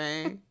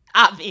everything.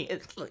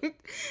 Obviously.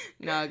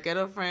 No,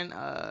 ghetto friend.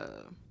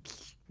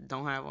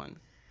 Don't have one.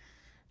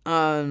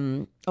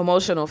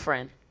 Emotional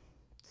friend.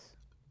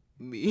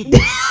 Me.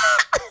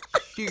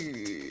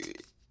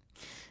 Shit.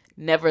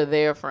 Never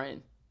there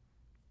friend.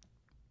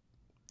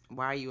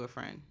 Why are you a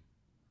friend?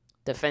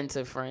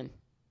 Defensive friend.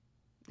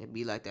 It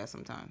be like that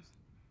sometimes.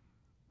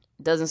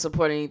 Doesn't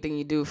support anything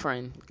you do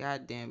friend.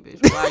 Goddamn,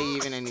 bitch. Why are you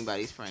even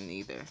anybody's friend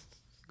either?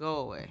 Go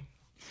away.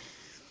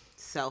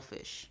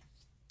 Selfish.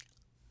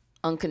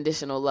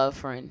 Unconditional love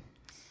friend.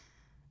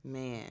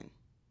 Man,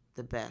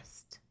 the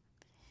best.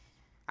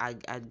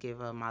 I'd give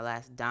my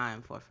last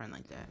dime for a friend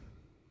like that.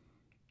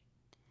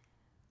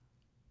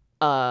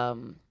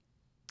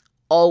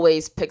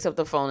 Always picks up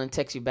the phone and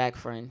texts you back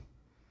friend.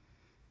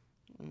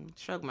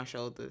 Shrug my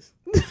shoulders.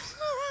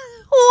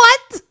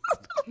 What?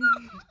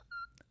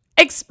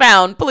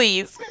 Expound,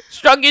 please.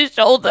 Shrug your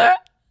shoulder.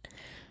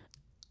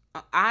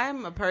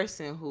 I'm a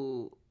person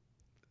who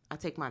I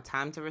take my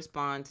time to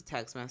respond to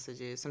text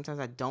messages. Sometimes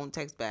I don't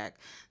text back.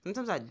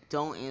 Sometimes I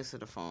don't answer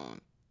the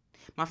phone.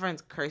 My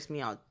friends curse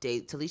me out.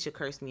 Talisha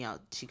cursed me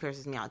out. She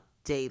curses me out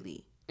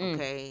daily.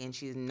 Okay? And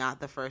she's not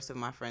the first of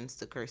my friends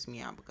to curse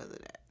me out because of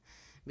that.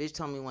 Bitch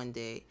told me one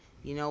day,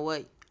 you know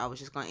what? I was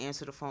just going to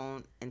answer the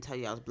phone and tell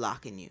you I was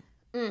blocking you.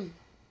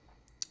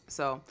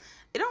 So,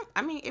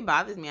 it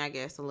bothers me, I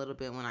guess, a little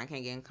bit when I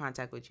can't get in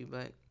contact with you.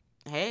 But,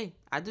 hey,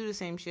 I do the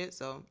same shit,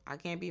 so I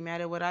can't be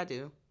mad at what I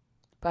do.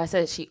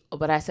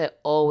 But I said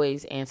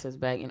always answers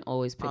back and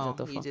always picks up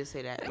the phone. You just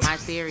say that. My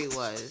theory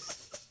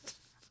was...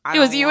 It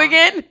was you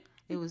again?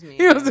 It was me.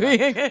 It was me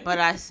again. But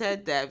I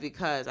said that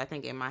because I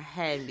think in my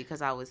head,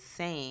 because I was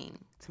saying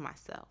to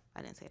myself,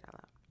 I didn't say it out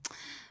loud,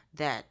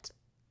 that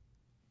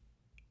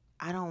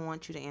I don't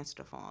want you to answer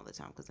the phone all the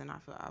time because then I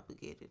feel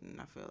obligated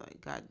and I feel like,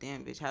 God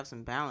damn, bitch, have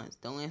some balance.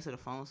 Don't answer the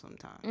phone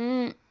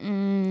sometimes.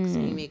 Because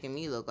you making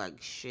me look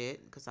like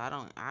shit because I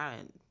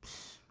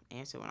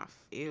answer when I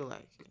feel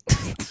like it.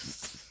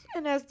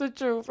 And that's the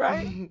truth,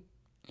 right?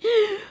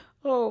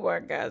 Oh my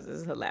gosh, this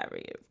is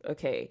hilarious.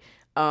 Okay.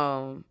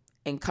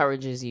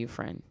 Encourages you,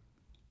 friend.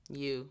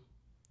 You.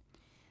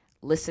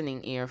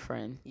 Listening ear,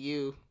 friend.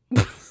 You.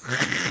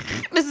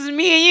 This is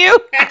me and you.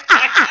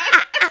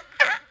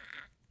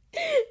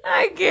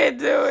 I can't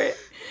do it.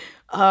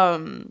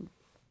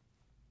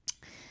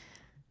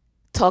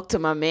 Talk to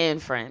my man,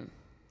 friend.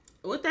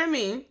 What that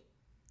mean?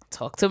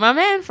 Talk to my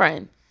man,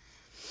 friend.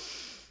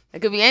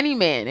 It could be any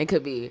man. It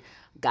could be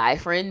guy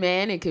friend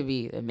man. It could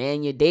be a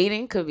man you're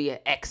dating. It could be an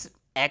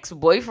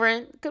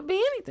ex-boyfriend. It could be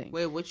anything.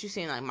 Wait, what you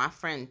saying? Like my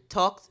friend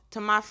talks to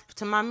my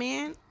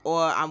man,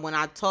 or when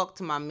I talk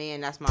to my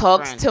man, that's my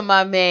Talks friend. to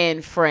my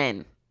man,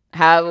 friend.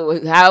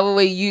 However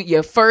way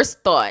your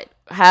first thought,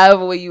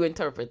 however way you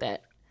interpret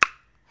that.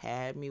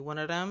 Had me one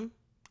of them.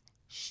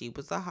 She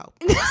was a hoe.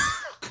 I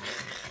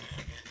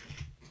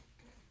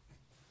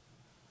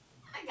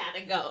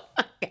gotta go.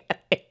 I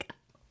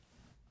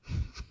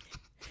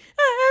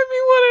had me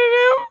one of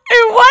them.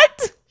 And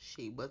what?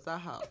 She was a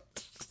hoe.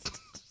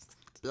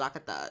 Block a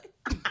thought.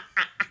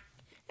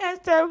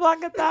 Hashtag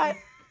block a thought.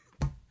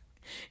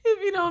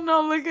 If you don't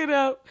know, look it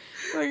up.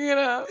 Look it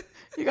up.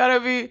 You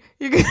gotta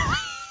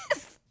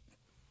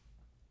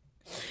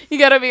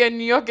be a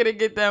New Yorker to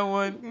get that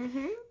one.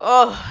 Mm-hmm.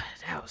 Oh,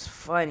 that was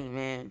funny,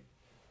 man.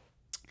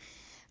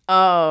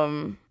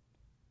 Love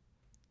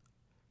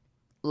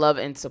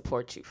and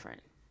support you,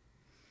 friend.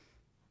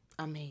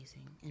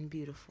 Amazing and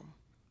beautiful.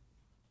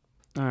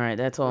 All right,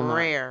 that's all.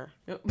 Rare.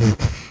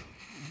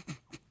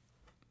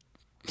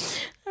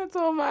 That's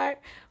all my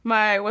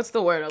what's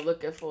the word I'm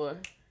looking for?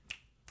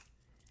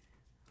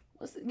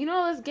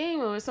 This game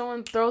where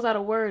someone throws out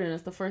a word and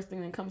it's the first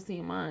thing that comes to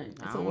your mind.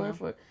 That's a word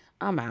for it.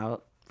 I'm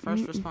out.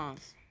 First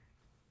response.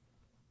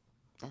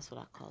 That's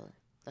what I call it.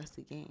 That's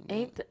the game.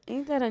 Ain't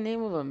that a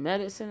name of a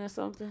medicine or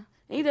something?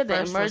 Ain't that the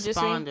First emergency?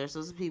 responders.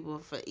 Those are people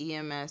for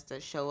EMS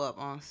that show up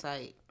on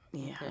site.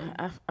 Yeah,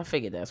 Okay. I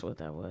figured that's what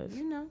that was.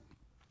 You know.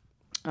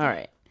 All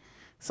right.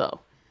 So,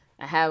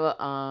 I have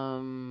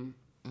a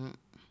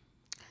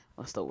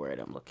what's the word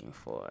I'm looking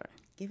for?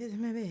 Give it to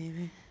me,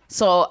 baby.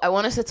 So, I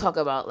want us to talk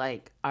about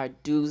like our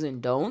do's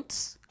and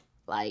don'ts.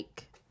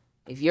 Like,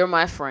 if you're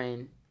my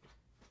friend,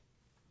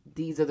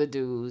 these are the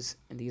do's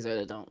and these are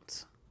the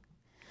don'ts.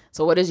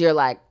 So, what is your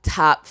like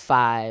top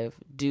 5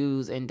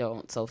 do's and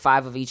don'ts? So,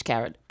 5 of each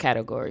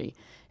category.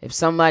 If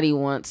somebody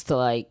wants to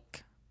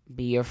like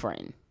be your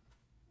friend,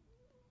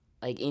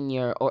 like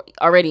or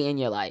already in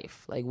your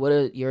life, like what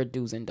are your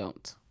do's and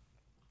don'ts?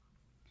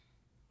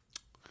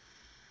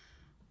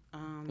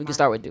 We can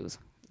start with do's.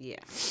 Yeah.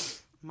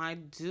 My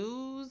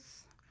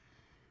do's,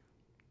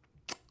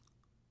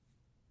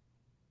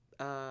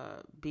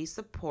 be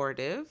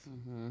supportive.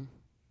 Mm-hmm.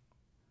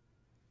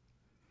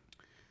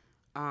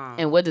 Um,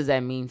 And what does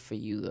that mean for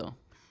you, though?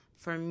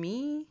 For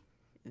me,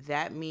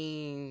 that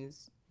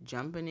means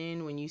jumping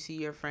in when you see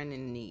your friend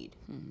in need.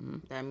 Mm-hmm.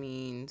 That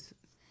means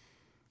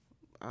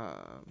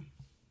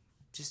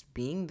just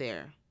being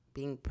there,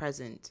 being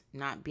present,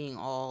 not being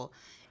all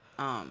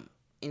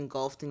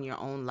engulfed in your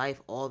own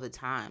life all the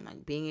time.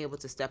 Like being able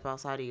to step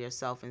outside of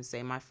yourself and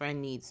say, my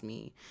friend needs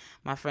me.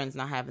 My friend's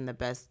not having the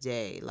best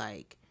day.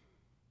 Like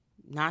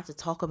not to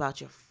talk about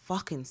your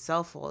fucking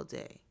self all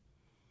day.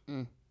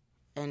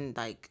 And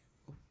like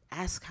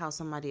ask how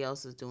somebody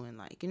else is doing,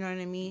 like, you know what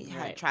I mean? Right.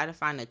 Like, try to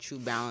find a true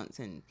balance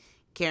in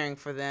caring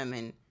for them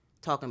and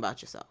talking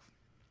about yourself.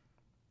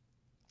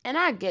 And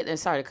I get it.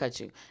 Sorry to cut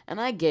you. And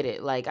I get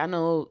it. Like, I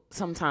know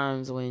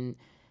sometimes when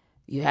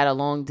you had a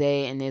long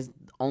day and there's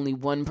only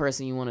one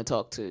person you want to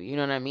talk to, you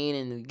know what I mean?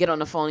 And you get on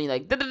the phone and you're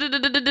like,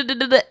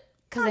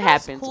 because it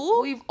happens.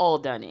 cool. We've all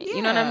done it.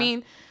 You know what I Yeah.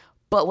 mean?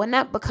 But when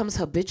that becomes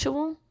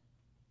habitual,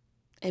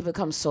 it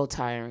becomes so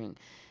tiring.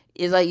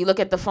 It's like you look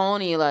at the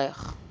phone and you're like,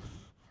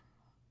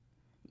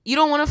 you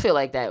don't want to feel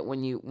like that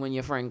when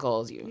your friend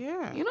calls you.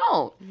 Yeah. You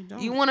don't.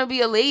 don't. You want to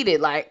be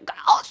elated, like,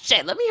 oh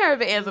shit, let me hurry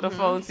up and answer the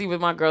phone, see what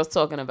my girl's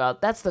talking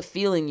about. That's the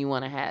feeling you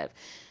want to have.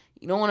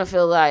 You don't want to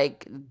feel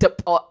like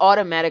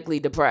automatically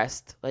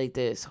depressed like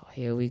this. Oh,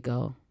 here we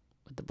go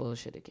with the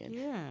bullshit again.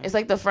 Yeah. It's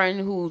like the friend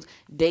who's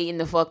dating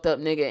the fucked up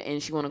nigga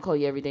and she want to call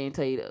you every day and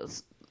tell you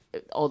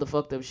all the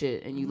fucked up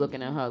shit, and you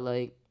looking at her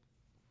like,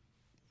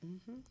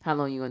 how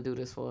long you gonna do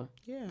this for?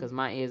 Yeah. Because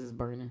my ears is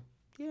burning.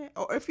 Yeah.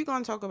 Or if you're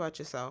going to talk about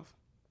yourself,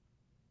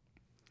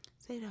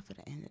 say that for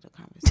the end of the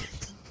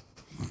conversation.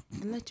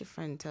 And let your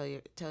friend tell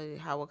you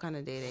what kind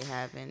of day they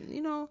have. And,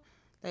 you know,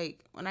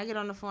 like, when I get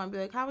on the phone, I'll be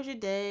like, how was your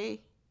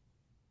day?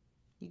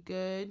 You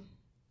good?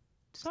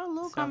 Start a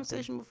little Something.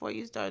 conversation before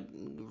you start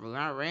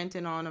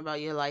ranting on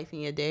about your life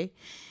and your day.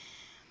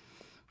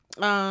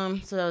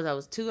 So that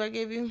was 2 I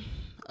gave you.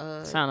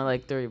 Sounded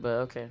like 3, but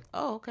okay.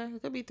 Oh, okay.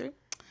 It could be 3.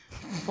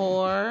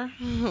 4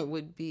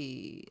 would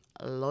be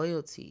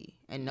loyalty.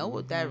 And know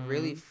what that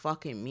really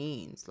fucking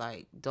means.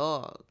 Like,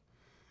 dog,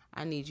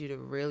 I need you to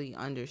really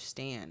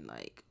understand,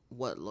 like,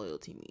 what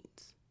loyalty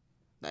means.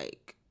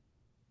 Like,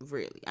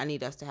 really. I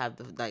need us to have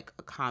a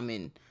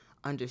common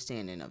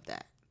understanding of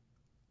that.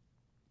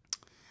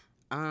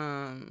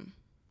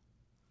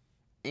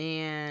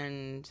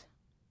 And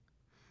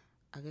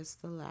I guess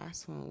the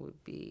last one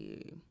would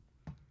be,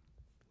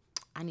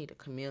 I need a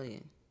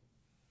chameleon.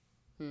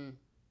 I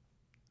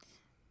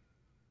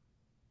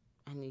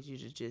need you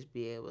to just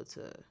be able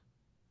to,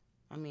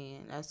 I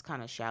mean, that's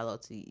kind of shallow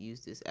to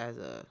use this as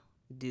a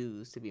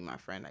dues to be my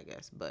friend, I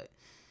guess. But,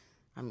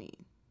 I mean,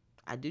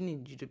 I do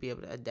need you to be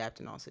able to adapt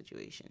in all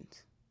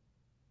situations.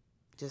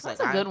 Just That's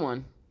like a good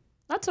one.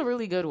 That's a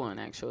really good one,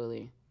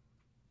 actually.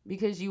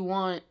 Because you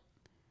want,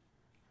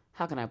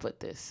 how can I put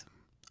this?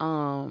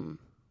 I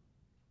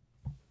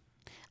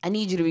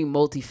need you to be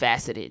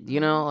multifaceted, you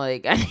know?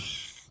 Like,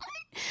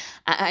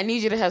 I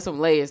need you to have some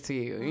layers to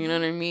you. You know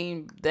what I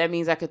mean? That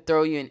means I could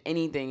throw you in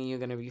anything and you're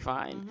going to be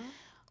fine.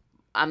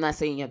 I'm not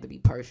saying you have to be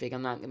perfect.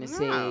 I'm not going to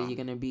say you're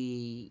going to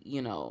be,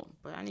 you know,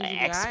 But I an need you to be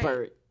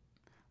expert.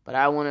 But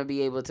I want to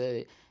be able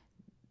to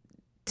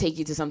take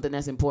you to something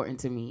that's important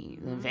to me,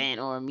 an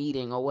event or a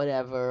meeting or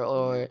whatever,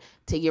 or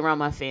take you around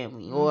my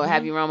family, or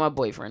have you around my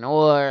boyfriend,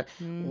 or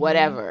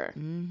whatever.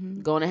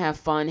 Going to have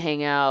fun,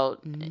 hang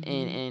out,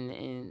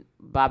 and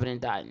bobbing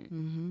and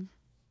dotting.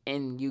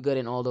 And you good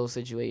in all those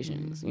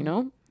situations, you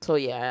know? So,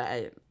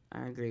 yeah,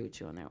 I agree with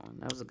you on that one.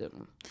 That was a good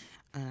one.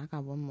 And I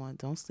got one more.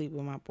 Don't sleep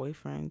with my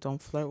boyfriend.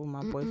 Don't flirt with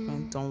my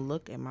boyfriend. Don't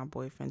look at my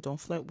boyfriend. Don't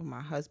flirt with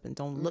my husband.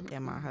 Don't look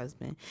at my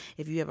husband.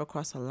 If you ever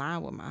cross a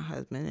line with my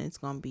husband, it's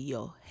going to be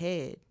your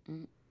head.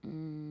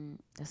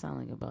 That sounds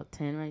like about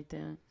 10 right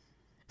there.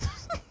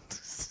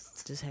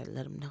 Just had to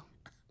let him know.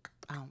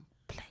 I don't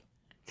play.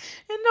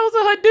 And those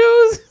are her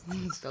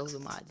dues. Those are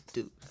my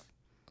dudes.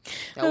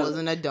 That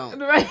wasn't a don't.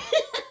 Right.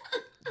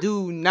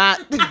 Do not.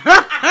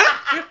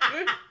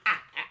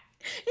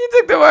 You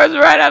took the words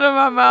right out of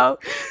my mouth.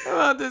 I'm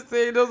about to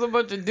say those are a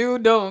bunch of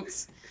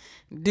do-don'ts.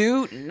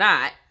 Do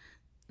not.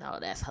 No,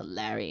 that's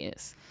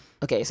hilarious.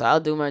 Okay, so I'll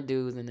do my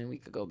do's and then we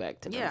could go back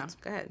to Yeah, don'ts.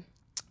 go ahead.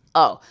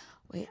 Oh,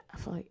 wait, I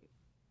feel like.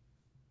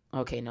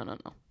 Okay, no.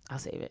 I'll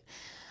save it.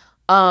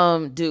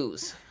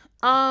 Do's.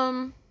 Tell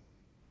him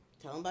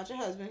about your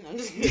husband. I'm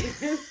just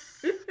kidding.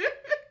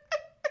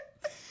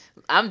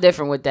 I'm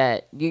different with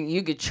that.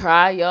 You could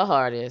try your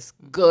hardest.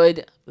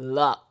 Good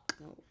luck.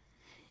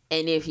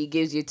 And if he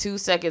gives you 2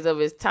 seconds of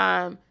his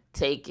time,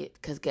 take it.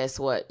 Because guess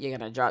what? You're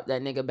going to drop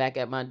that nigga back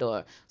at my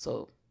door.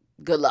 So,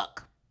 good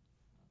luck.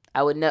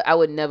 I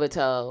would never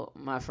tell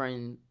my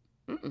friend,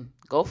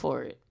 go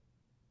for it.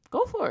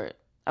 Go for it.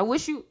 I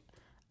wish you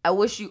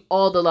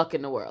all the luck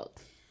in the world.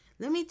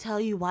 Let me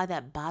tell you why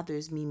that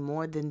bothers me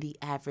more than the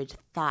average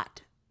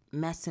thought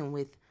messing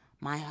with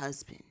my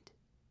husband.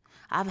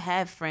 I've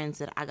had friends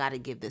that I got to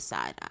give the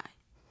side eye.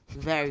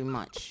 Very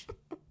much.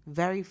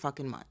 Very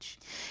fucking much.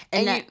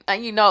 And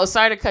you know,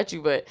 sorry to cut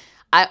you, but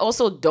I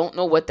also don't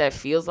know what that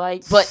feels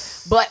like.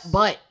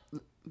 But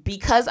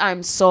because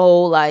I'm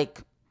so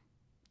like,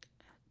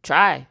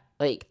 try.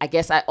 Like, I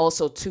guess I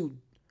also too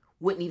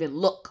wouldn't even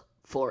look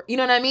for it. You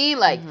know what I mean?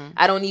 Like,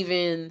 I don't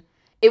even,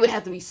 it would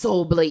have to be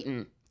so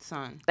blatant.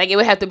 Son. Like, it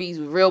would have to be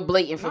real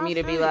blatant for me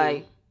to be feel like,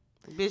 you.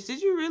 Bitch,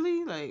 did you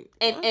really? Like,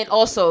 and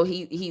also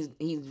he's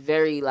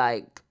very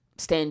like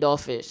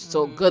standoffish.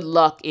 So good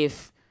luck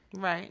if,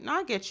 right. No,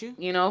 I get you.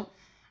 you know.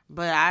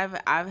 But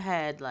I've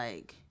had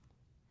like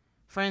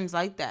friends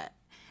like that.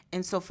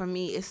 And so for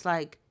me, it's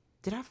like,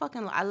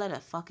 I let a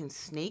fucking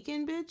snake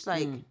in, bitch?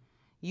 Like,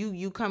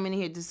 you come in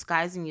here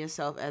disguising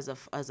yourself as a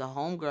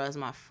homegirl, as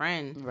my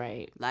friend.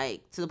 Right.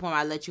 Like, to the point where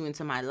I let you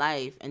into my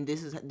life, and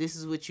this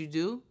is what you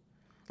do?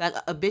 Like,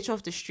 a bitch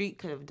off the street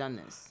could have done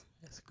this.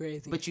 That's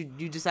crazy. But you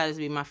decided to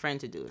be my friend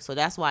to do it. So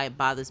that's why it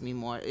bothers me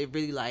more. It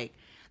really, like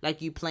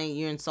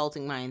you're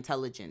insulting my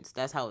intelligence.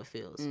 That's how it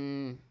feels.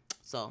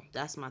 So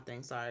that's my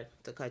thing. Sorry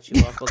to cut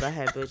you off, but go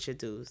ahead, bitch, your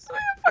dues. I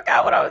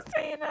forgot what I was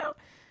saying now.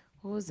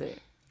 What was it?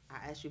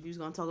 I asked you if you was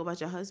going to talk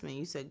about your husband.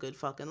 You said good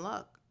fucking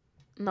luck.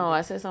 No,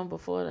 I said something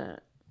before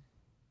that.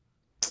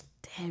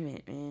 Damn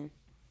it, man.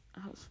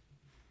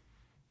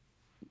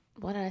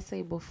 What did I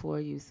say before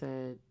you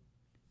said?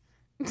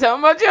 Tell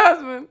me about your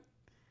husband.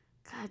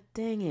 God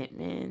dang it,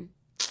 man.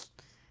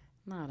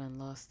 No, I done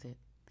lost it.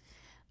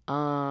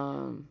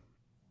 Dang.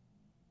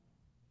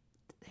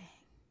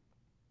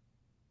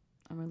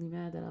 I'm really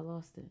mad that I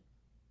lost it.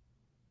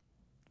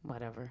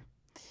 Whatever.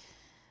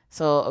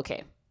 So,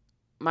 okay.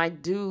 My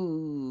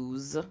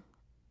dues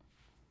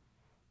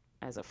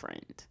as a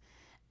friend.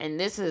 And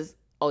this is,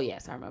 oh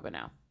yes, I remember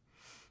now.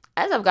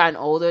 As I've gotten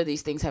older,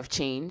 these things have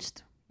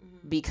changed.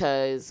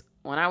 Because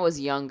when I was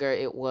younger,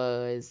 it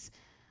was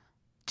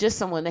just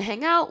someone to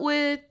hang out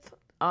with.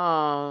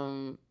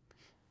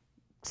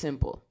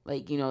 Simple.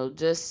 Like,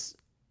 just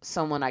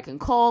someone I can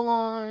call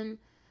on.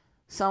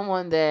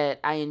 Someone that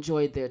I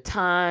enjoyed their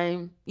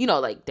time.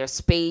 Like their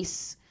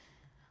space.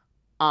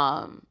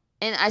 And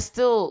I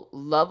still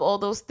love all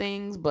those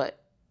things,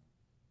 but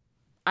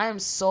I am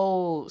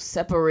so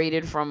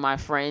separated from my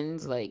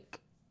friends. Like,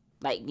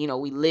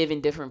 we live in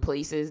different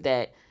places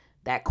that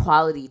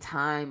quality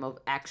time of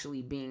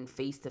actually being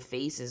face to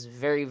face is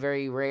very,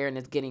 very rare, and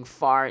it's getting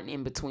far and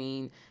in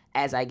between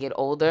as I get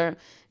older,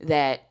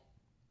 that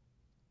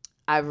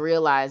I've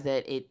realized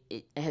that it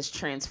has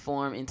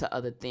transformed into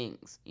other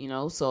things,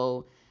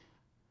 So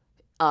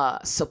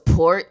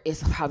support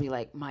is probably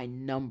like my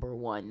number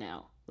one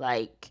now.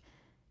 Like,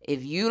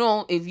 if you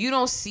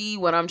don't see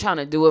what I'm trying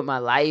to do with my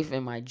life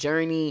and my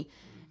journey,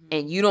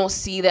 and you don't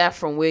see that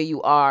from where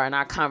you are and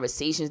our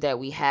conversations that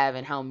we have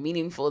and how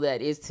meaningful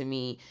that is to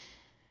me,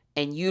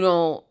 and you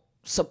don't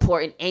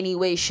support in any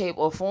way, shape,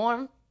 or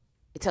form,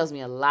 it tells me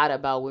a lot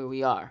about where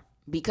we are.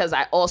 Because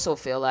I also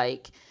feel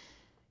like,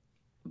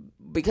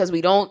 because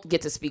we don't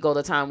get to speak all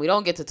the time, we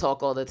don't get to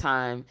talk all the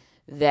time,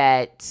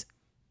 that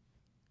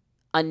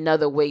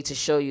another way to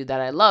show you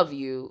that I love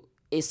you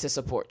is to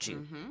support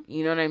you.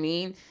 You know what I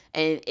mean?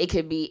 And it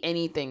could be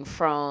anything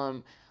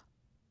from,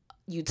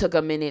 you took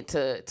a minute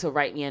to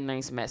write me a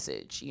nice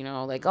message,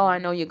 like, oh, I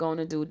know you're going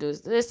to do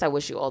this. I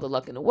wish you all the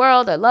luck in the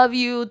world. I love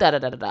you. Da da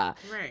da da da.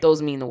 Right.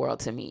 Those mean the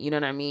world to me. You know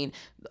what I mean?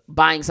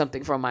 Buying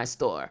something from my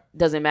store,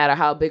 doesn't matter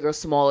how big or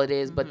small it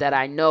is, but that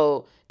I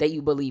know that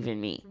you believe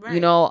in me.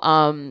 Right.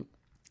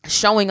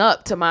 Showing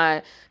up to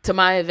my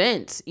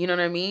events. You know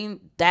what I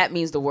mean? That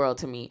means the world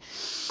to me.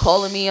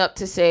 Calling me up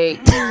to say,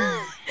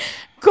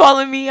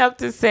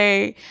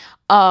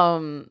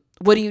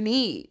 what do you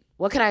need?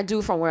 What can I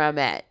do from where I'm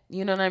at?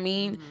 You know what I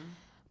mean?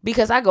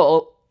 Because I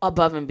go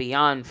above and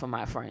beyond for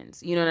my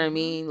friends. You know what I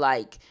mean?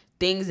 Like,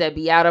 things that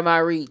be out of my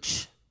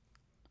reach,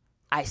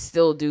 I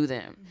still do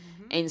them.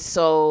 And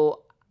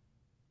so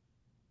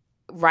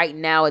right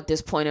now at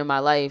this point in my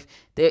life,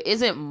 there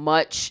isn't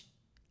much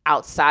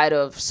outside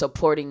of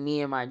supporting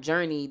me in my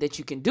journey that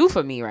you can do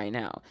for me right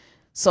now.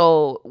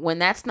 So when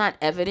that's not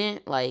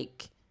evident,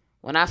 like,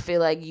 when I feel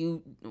like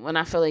you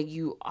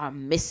are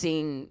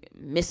missing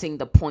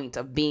the point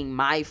of being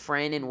my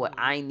friend and what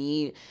I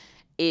need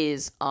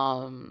is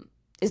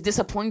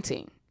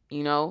disappointing,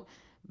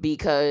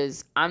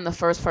 because I'm the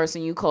first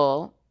person you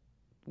call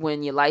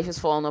when your life is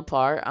falling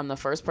apart. I'm the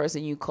first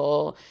person you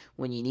call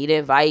when you need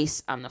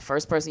advice. I'm the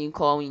first person you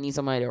call when you need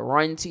somebody to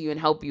run to you and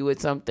help you with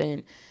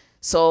something.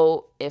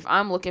 So if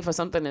I'm looking for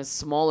something as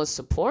small as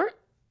support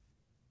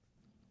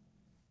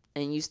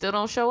and you still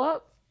don't show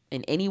up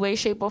in any way,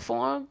 shape, or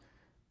form,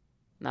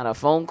 not a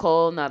phone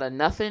call, not a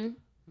nothing,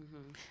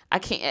 I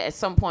can't. At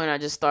some point, I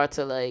just start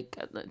to like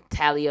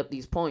tally up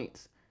these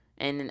points,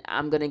 and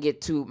I'm gonna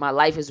get to, my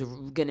life is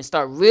gonna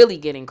start really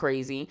getting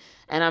crazy,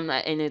 and I'm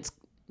not, and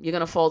you're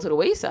gonna fall to the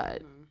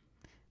wayside,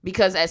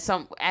 because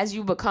as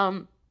you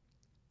become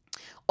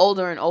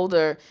older and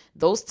older,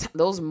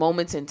 those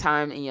moments in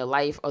time in your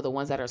life are the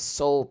ones that are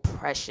so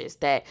precious,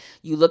 that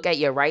you look at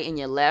your right and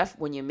your left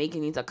when you're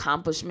making these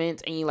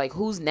accomplishments, and you're like,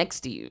 who's next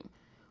to you?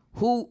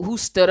 Who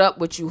stood up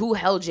with you? Who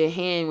held your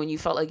hand when you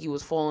felt like you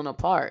was falling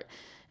apart?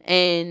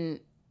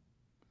 And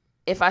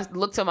if I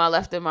look to my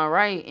left and my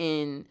right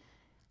and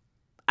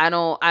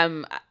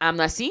I'm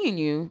not seeing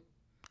you,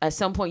 at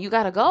some point you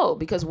gotta go,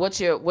 because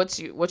what's your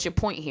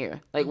point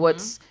here? Like,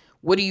 what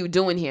are you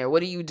doing here?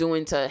 What are you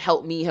doing to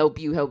help me help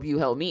you help you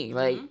help me?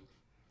 Like,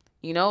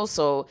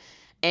 so,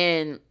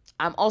 and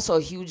I'm also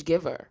a huge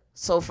giver.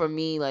 So for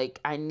me,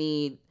 like, I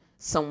need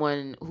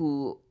someone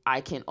who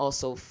I can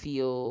also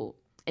feel.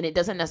 And it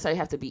doesn't necessarily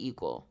have to be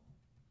equal,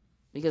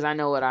 because I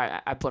know what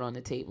I put on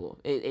the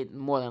table. It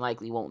more than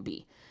likely won't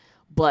be.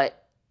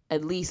 But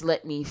at least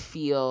let me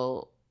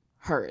feel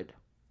heard.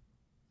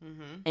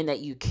 and that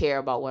you care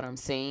about what I'm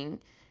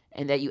saying,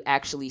 and that you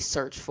actually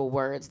search for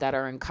words that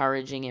are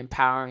encouraging,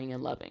 empowering,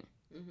 and loving.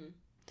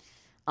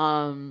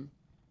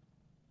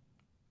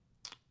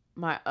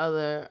 My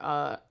other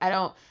I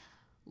don't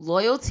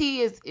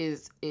loyalty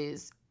is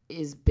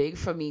big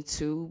for me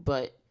too,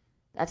 but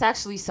that's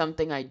actually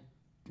something I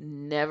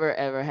never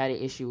ever had an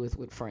issue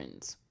with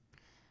friends.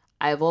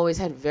 I've always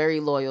had very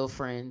loyal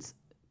friends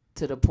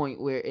to the point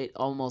where it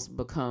almost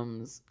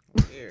becomes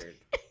Weird.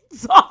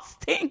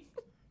 exhausting.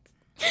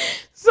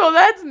 So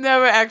that's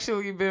never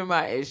actually been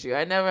my issue.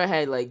 I never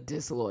had like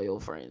disloyal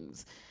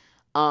friends.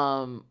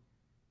 Yeah.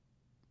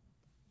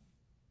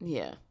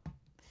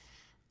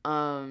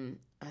 I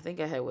think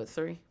I had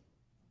 3.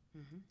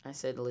 I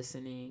said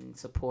listening,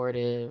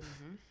 supportive.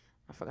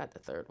 I forgot the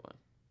third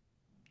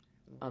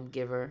one.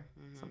 Giver.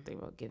 Something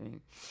about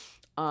giving.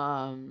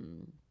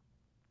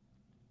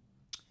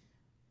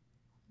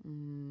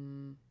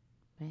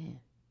 Man,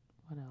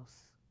 what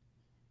else?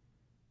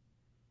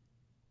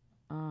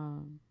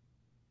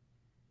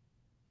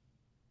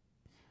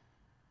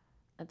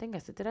 I think I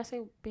said. Did I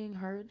say being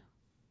heard?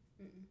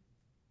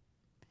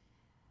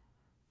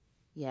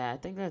 Yeah, I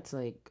think that's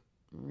like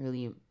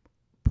really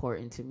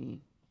important to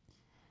me,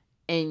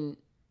 and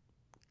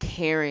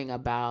caring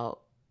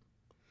about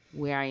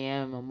where I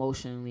am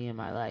emotionally in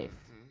my life,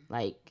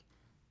 like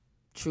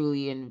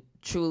truly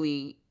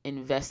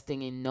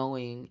investing in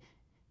knowing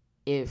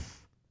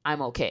if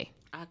I'm okay.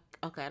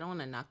 Okay, I don't want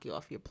to knock you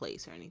off your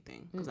place or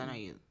anything, because I know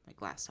you like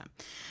last time,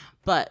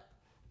 but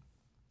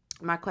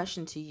my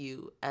question to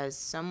you, as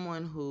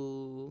someone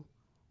who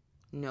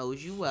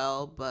knows you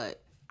well,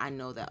 but I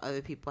know that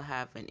other people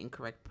have an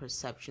incorrect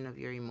perception of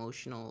your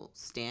emotional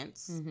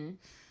stance.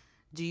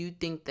 Do you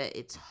think that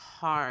it's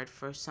hard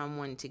for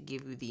someone to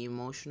give you the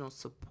emotional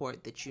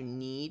support that you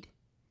need?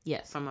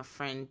 Yes. From a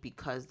friend,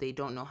 because they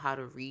don't know how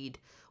to read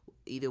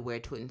either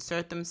where to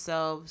insert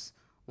themselves,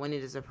 when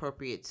it is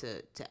appropriate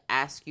to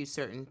ask you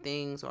certain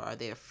things, or are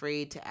they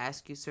afraid to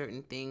ask you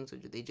certain things, or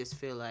do they just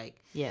feel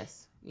like,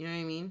 yes, you know what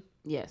I mean?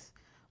 Yes.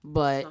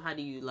 But so how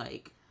do you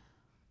like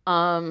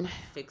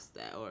fix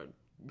that or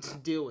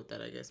deal with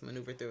that, I guess,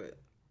 maneuver through it?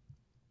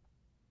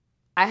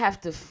 I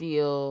have to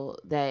feel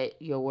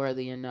that you're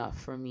worthy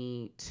enough for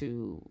me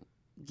to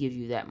give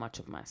you that much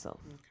of myself.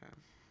 Okay.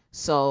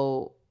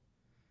 So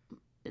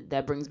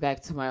that brings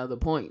back to my other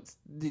points.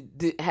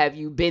 Have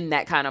you been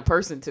that kind of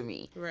person to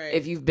me? Right.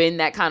 If you've been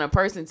that kind of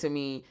person to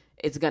me,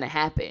 it's going to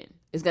happen.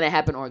 It's going to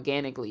happen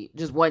organically.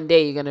 Just one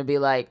day you're going to be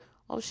like,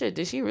 oh shit,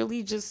 did she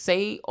really just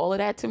say all of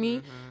that to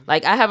me?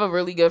 Like, I have a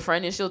really good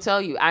friend and she'll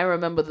tell you, I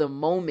remember the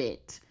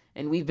moment,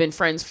 and we've been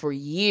friends for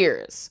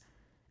years.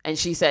 And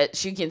she said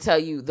she can tell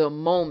you the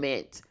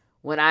moment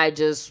when I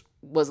just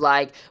was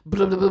like,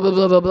 blah, blah, blah, blah,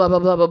 blah, blah, blah,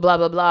 blah, blah, blah,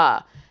 blah,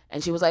 blah.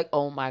 And she was like,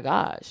 oh my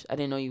gosh, I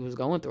didn't know you was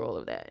going through all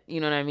of that.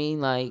 You know what I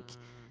mean? Like,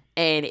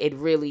 and it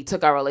really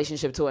took our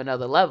relationship to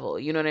another level.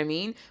 You know what I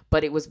mean?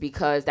 But it was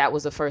because that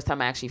was the first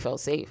time I actually felt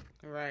safe.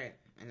 Right.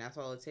 And that's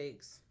all it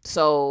takes.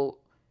 So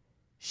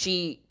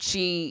she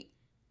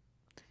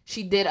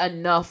did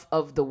enough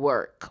of the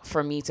work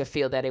for me to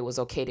feel that it was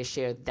okay to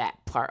share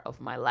that part of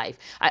my life.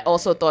 I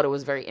also thought it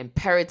was very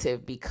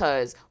imperative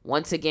because,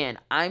 once again,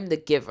 I'm the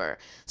giver.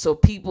 So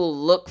people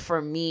look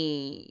for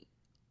me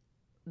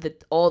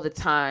all the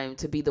time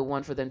to be the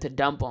one for them to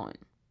dump on,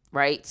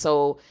 right?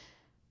 So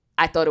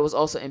I thought it was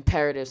also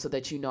imperative so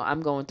that,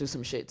 I'm going through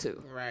some shit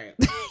too. Right.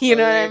 You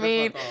know what I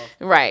mean?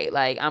 Right.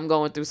 Like, I'm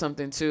going through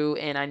something too,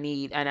 and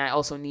I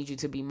also need you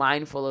to be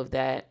mindful of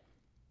that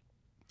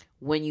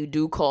when you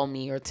do call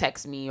me or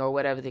text me or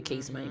whatever the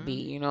case might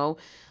be,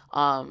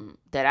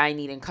 that I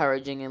need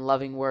encouraging and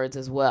loving words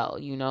as well,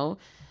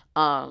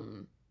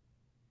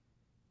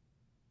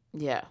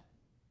 yeah.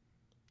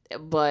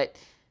 But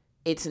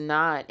it's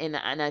not, and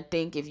I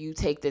think if you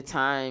take the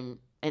time,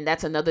 and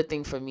that's another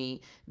thing for me,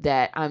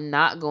 that I'm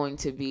not going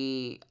to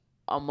be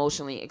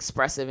emotionally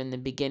expressive in the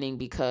beginning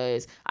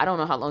because I don't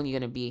know how long you're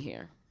going to be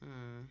here.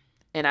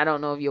 And I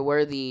don't know if you're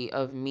worthy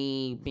of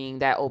me being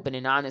that open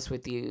and honest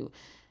with you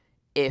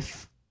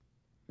if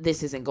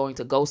this isn't going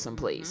to go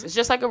someplace. It's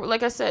just like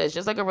I said, it's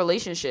just like a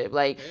relationship.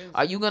 Like,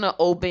 are you going to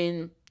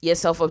open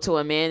yourself up to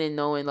a man and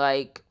knowing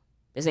like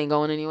this ain't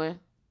going anywhere?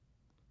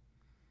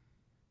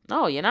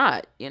 No, you're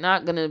not. You're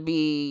not going to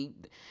be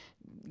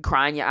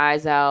crying your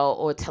eyes out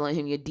or telling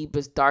him your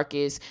deepest,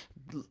 darkest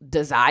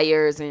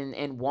desires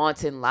and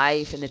wants in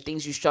life and the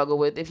things you struggle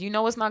with if you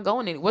know it's not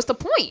going anywhere. What's the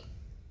point?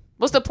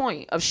 What's the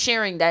point of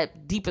sharing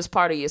that deepest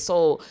part of your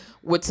soul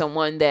with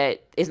someone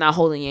that is not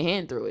holding your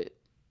hand through it?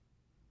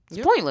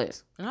 It's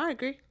pointless. And I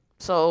agree.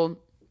 So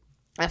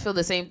I feel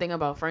the same thing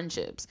about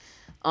friendships.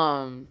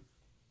 What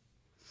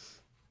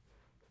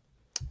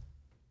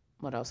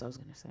else I was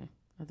gonna say?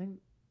 I think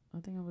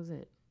that was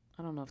it.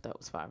 I don't know if that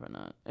was 5 or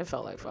not. It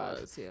felt like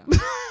 5. Yeah.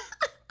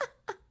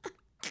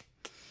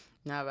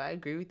 No, but I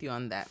agree with you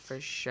on that for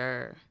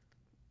sure.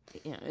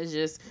 Yeah, it's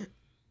just,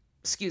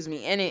 excuse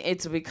me, and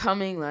it's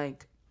becoming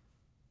like,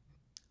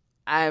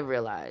 I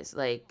realized,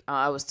 like,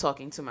 I was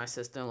talking to my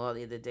sister-in-law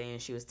the other day,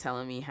 and she was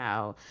telling me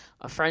how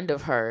a friend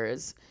of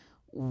hers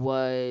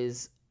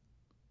was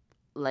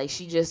like,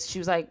 she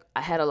was like,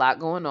 I had a lot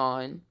going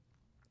on.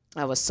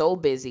 I was so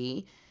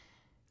busy.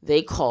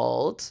 They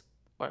called,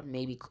 or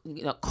maybe,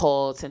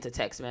 called, sent a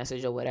text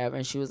message or whatever.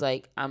 And she was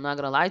like, I'm not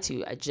going to lie to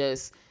you. I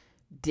just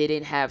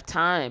didn't have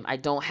time. I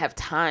don't have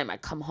time. I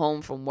come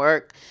home from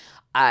work.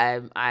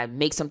 I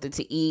make something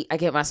to eat. I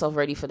get myself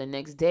ready for the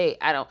next day.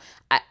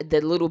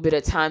 The little bit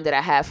of time that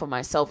I have for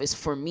myself is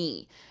for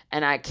me.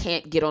 And I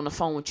can't get on the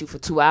phone with you for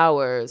 2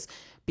 hours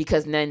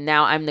because then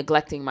now I'm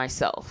neglecting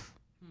myself.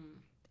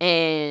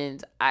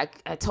 And I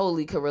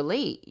totally could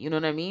relate. You know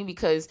what I mean?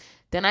 Because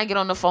then I get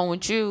on the phone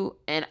with you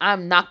and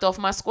I'm knocked off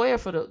my square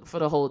for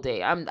the whole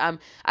day.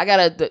 I got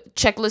a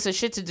checklist of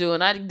shit to do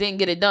and I didn't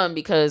get it done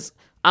because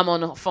I'm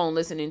on the phone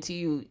listening to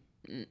you,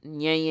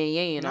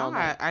 and all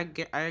that. I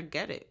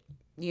get it.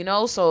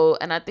 So,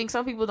 and I think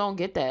some people don't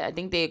get that. I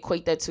think they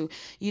equate that to,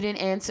 you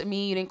didn't answer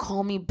me, you didn't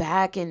call me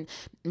back, and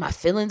my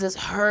feelings is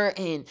hurt,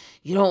 and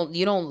you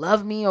don't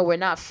love me, or we're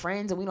not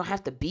friends, and we don't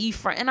have to be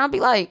friends. And I'll be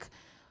like,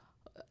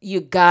 you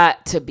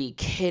got to be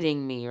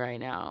kidding me right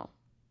now.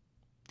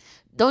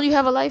 Don't you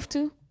have a life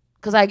too?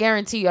 Because I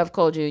guarantee you I've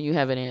called you and you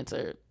haven't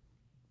answered.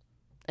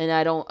 And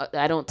I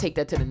don't take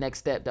that to the next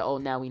step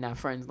that, now we not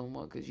friends no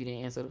more because you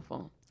didn't answer the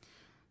phone.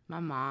 My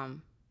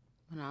mom,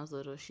 when I was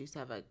little, she used to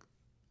have like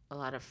a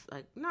lot of,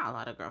 like, not a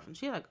lot of girlfriends.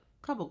 She had like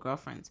a couple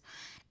girlfriends.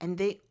 And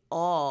they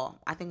all,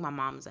 I think my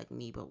mom is like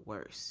me, but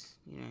worse.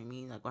 You know what I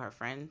mean? Like with her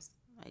friends,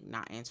 like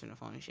not answering the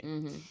phone and shit.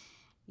 Mm-hmm.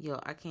 Yo,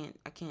 I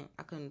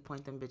couldn't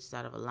point them bitches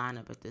out of a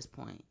lineup at this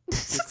point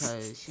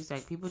because she's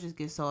like, people just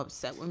get so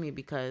upset with me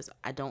because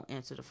I don't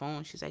answer the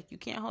phone. She's like, you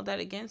can't hold that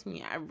against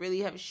me. I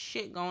really have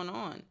shit going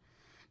on,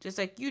 just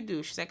like you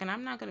do. She's like, and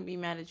I'm not gonna be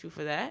mad at you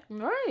for that.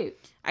 Right.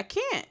 I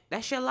can't.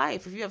 That's your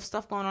life. If you have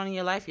stuff going on in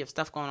your life, you have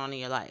stuff going on in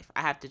your life.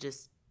 I have to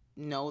just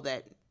know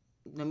that.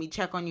 Let me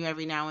check on you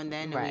every now and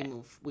then, and right.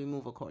 we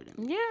move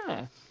accordingly.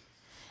 Yeah.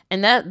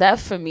 And that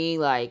for me,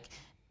 like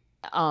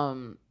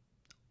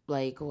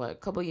what, a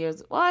couple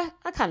years, well,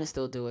 I kind of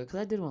still do it because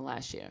I did one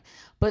last year,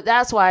 but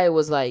that's why it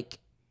was like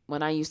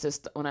when I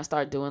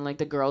started doing like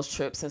the girls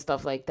trips and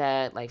stuff like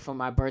that, like for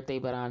my birthday,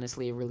 but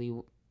honestly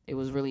it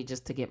was really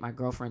just to get my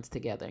girlfriends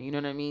together, you know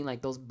what I mean,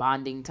 like those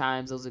bonding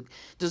times, those are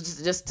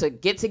just to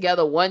get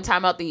together one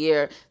time out the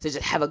year to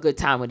just have a good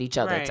time with each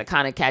other, right. To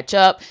kind of catch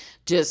up,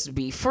 just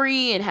be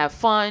free and have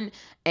fun.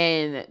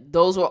 And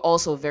those were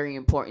also very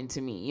important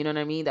to me. You know what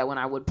I mean? That when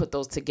I would put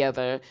those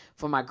together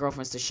for my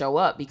girlfriends to show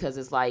up, because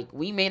it's like,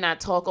 we may not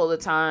talk all the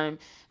time.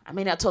 I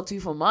may not talk to you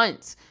for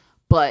months,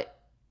 but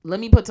let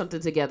me put something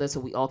together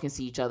so we all can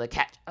see each other,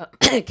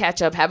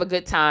 catch up, have a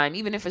good time,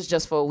 even if it's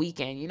just for a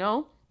weekend,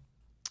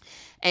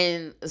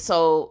 And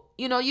so,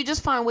 you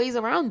just find ways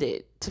around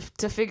it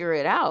to figure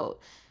it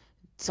out.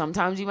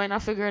 Sometimes you might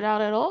not figure it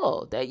out at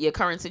all, that your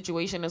current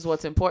situation is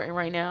what's important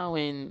right now,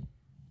 and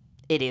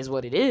it is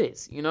what it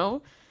is,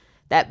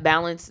 That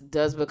balance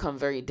does become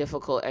very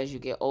difficult as you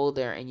get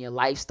older and your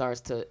life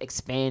starts to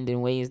expand in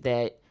ways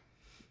that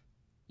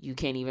you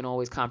can't even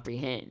always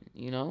comprehend,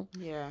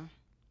 Yeah.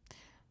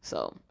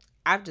 So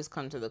I've just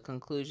come to the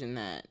conclusion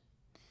that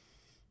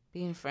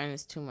being a friend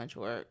is too much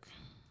work.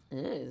 It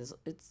is.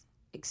 It's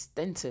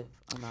extensive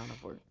amount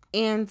of work.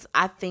 And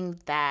I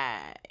think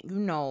that,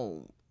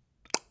 I'm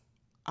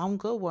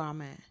good where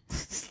I'm at.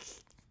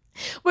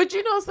 But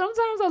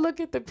sometimes I look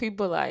at the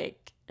people like,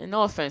 and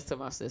no offense to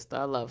my sister,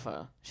 I love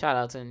her. Shout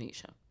out to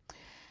Anisha.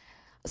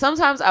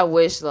 Sometimes I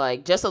wish,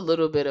 like, just a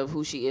little bit of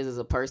who she is as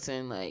a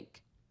person,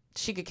 like,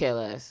 she could care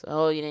less.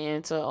 Oh, you didn't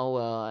answer? Oh,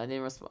 well. I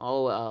didn't respond.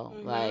 Oh, well.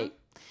 Mm-hmm. Like,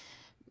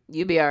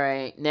 you be all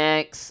right.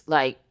 Next.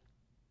 Like,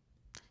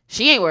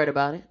 she ain't worried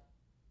about it.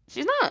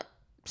 She's not.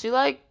 She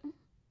like...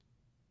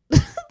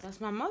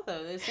 That's my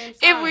mother. The same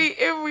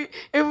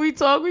if we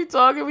talk, we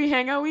talk. If we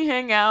hang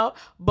out.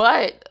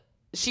 But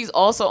she's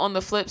also on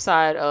the flip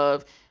side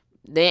of...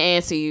 They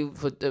answer you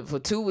for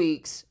 2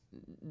 weeks.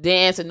 They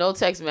answer no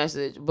text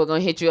message, but gonna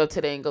hit you up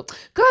today and go,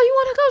 girl, you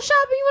want to go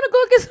shopping? You want to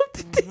go get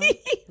something to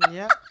eat?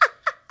 Yep.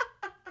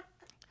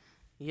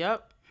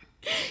 Yep.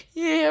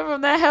 You hear from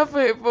that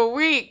heifer for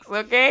weeks,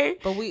 okay?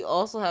 But we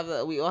all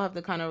have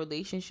the kind of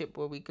relationship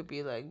where we could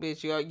be like,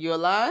 bitch, you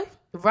alive?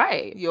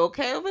 Right. You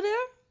okay over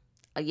there?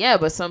 Yeah,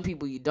 but some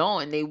people you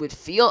don't, and they would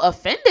feel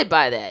offended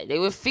by that. They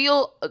would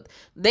feel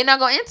they're not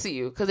gonna answer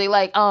you because they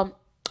like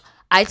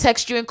I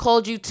text you and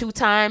called you 2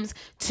 times,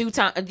 2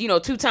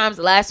 times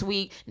last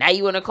week. Now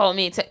you want to call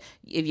me?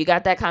 If you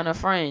got that kind of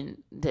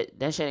friend,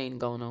 that shit ain't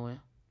going nowhere.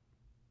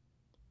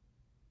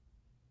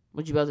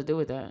 What you about to do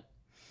with that?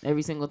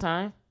 Every single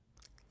time?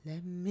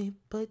 Let me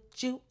put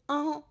you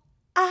on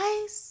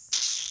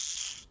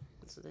ice.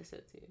 That's what they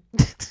said to you.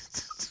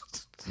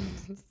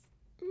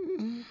 Let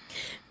me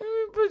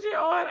put you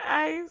on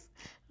ice.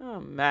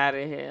 I'm mad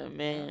at him,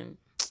 man.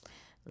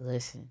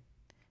 Listen,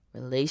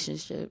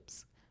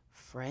 relationships,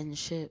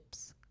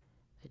 friendships,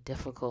 they're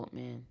difficult,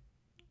 man.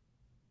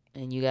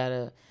 And you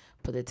gotta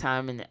put the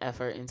time and the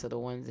effort into the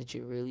ones that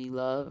you really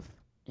love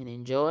and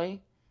enjoy.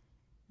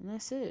 And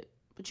that's it.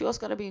 But you also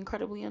gotta be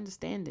incredibly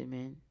understanding,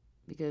 man.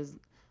 Because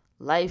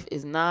life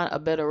is not a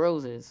bed of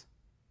roses.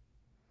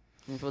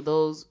 And for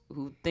those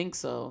who think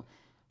so,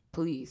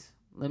 please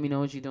let me know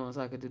what you're doing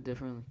so I could do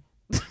differently.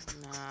 Nah,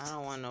 I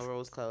don't want no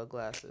rose-colored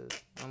glasses.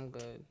 I'm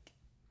good.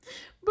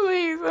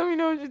 Please let me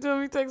know what you're doing.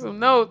 Let me take some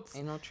notes.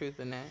 Ain't no truth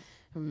in that.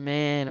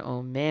 Man,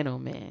 oh man, oh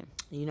man.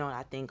 You know what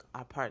I think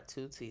our part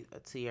 2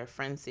 to your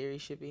friend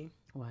series should be?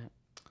 What?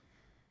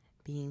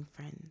 Being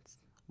friends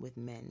with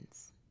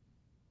men's.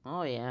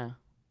 Oh yeah,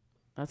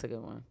 that's a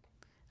good one.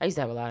 I used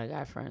to have a lot of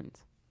guy friends.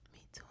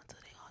 Me too, until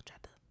they all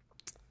tried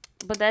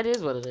to. But that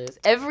is what it is.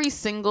 Every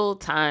single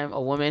time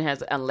a woman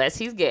has, unless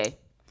he's gay,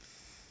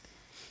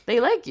 they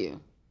like you.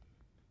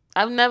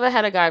 I've never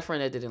had a guy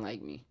friend that didn't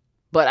like me.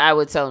 But I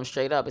would tell him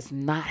straight up, it's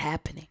not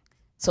happening.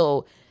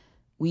 So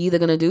we either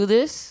going to do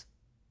this,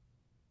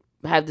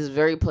 have this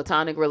very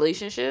platonic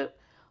relationship,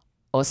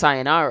 or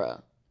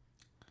sayonara.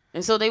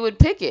 And so they would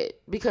pick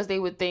it because they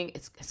would think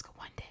it's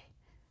one day.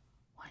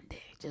 One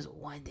day. Just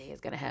one day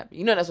it's going to happen.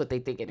 You know that's what they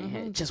think in their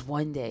head. Just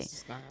one day.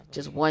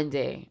 Just one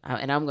day.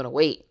 And I'm going to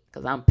wait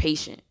because I'm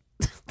patient.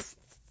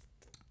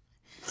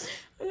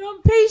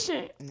 I'm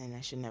patient. And then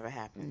that should never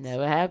happen.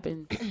 Never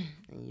happened.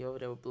 And you over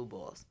there with blue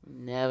balls.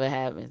 Never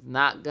happens.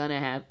 Not gonna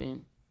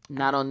happen.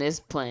 Not on this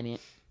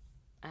planet.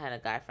 I had a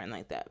guy friend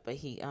like that, but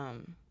he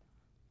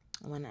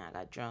one night I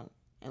got drunk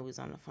and we was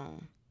on the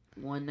phone.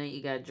 One night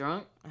you got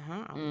drunk?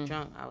 I was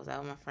drunk. I was out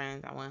with my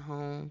friends. I went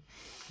home.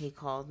 He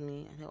called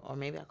me, or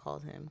maybe I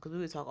called him because we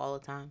would talk all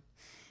the time.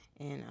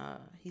 And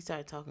he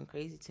started talking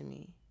crazy to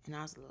me, and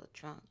I was a little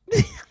drunk.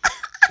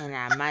 And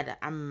I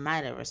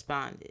might have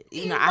responded.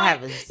 You You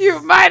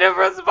might have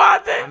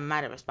responded. I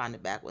might have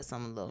responded back with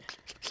some little.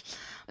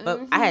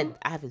 But I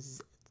have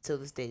till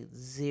this day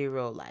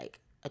zero like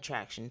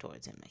attraction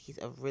towards him. Like he's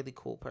a really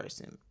cool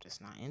person,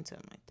 just not into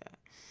him like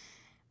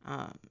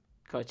that.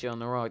 Caught you on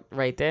the wrong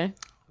right there.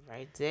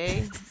 Right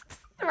there.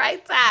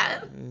 Right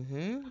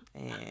time.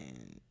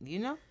 And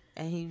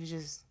and he was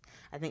just.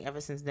 I think ever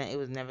since then it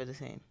was never the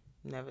same.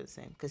 Never the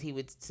same. Because he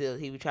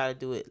would try to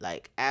do it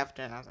like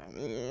after, and I was like,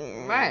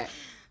 right.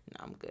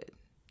 No, I'm good.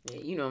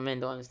 Yeah, men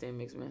don't understand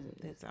mixed messages.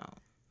 That's all.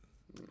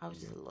 I was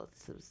just a little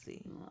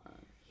tipsy.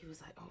 He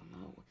was like, oh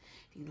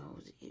no,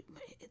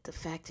 the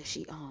fact that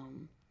she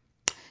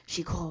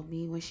called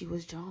me when she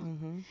was drunk,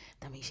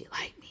 that means she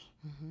liked me.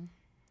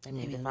 I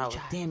mean,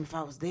 if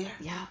I was there.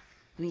 Yeah.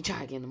 Let me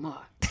try again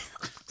tomorrow.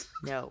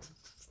 No.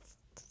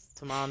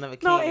 Tomorrow never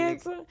came. No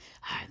answer. All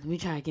right, let me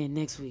try again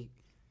next week.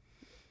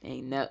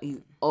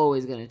 He's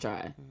always gonna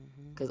try,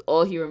 cause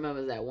all he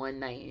remembers that one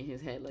night in his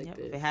head like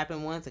this. If it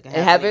happened once, it can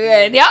happen happen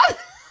again. Yeah. Yeah.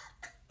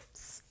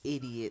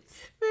 Idiots.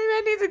 Maybe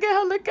I need to get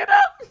her look it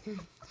up.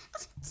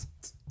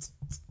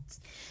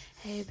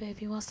 Hey,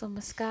 baby, you want some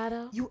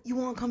Moscato? You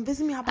want to come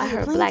visit me? I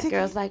heard black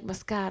girls like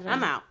Moscato.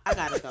 I'm out. I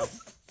gotta go.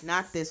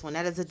 Not this one.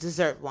 That is a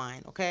dessert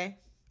wine. Okay.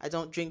 I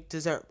don't drink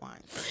dessert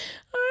wine.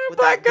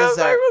 Black girls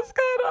like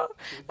Moscato.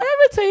 I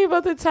ever tell you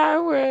about the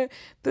time where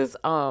this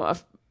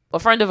a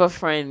friend of a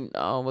friend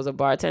was a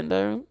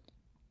bartender,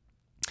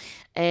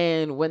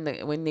 and when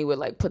they would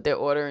like put their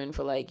order in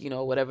for like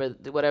whatever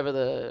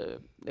the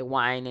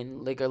wine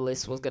and liquor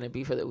list was gonna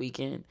be for the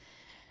weekend,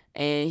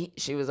 and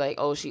she was like,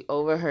 oh, she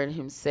overheard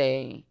him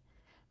say,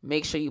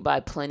 make sure you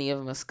buy plenty of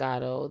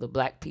Moscato. The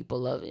black people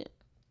love it.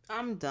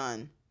 I'm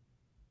done.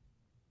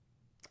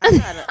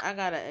 I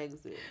gotta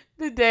exit.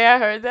 The day I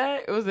heard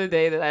that, it was the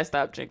day that I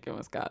stopped drinking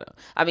Moscato.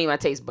 I mean, my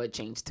taste bud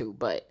changed too,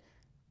 but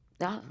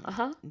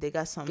they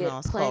got something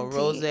else called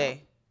rosé.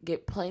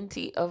 Get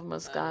plenty of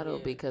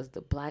Moscato because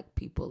the black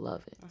people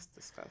love it. That's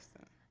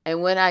disgusting.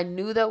 And when I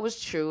knew that was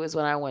true is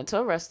when I went to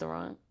a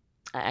restaurant.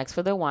 I asked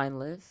for their wine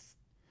list,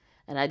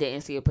 and I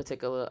didn't see a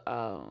particular.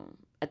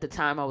 At the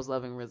time, I was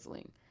loving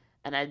Riesling,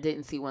 and I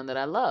didn't see one that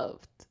I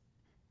loved.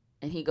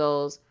 And he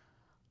goes,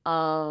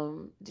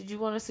 "Did you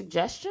want a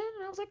suggestion?"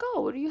 And I was like,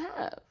 "Oh, what do you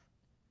have?"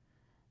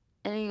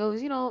 And he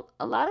goes,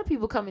 a lot of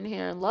people come in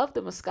here and love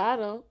the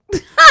Moscato.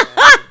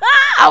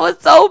 I was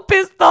so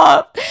pissed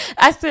off.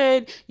 I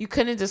said, you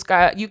couldn't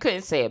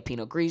say a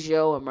Pinot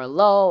Grigio, a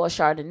Merlot, a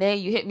Chardonnay.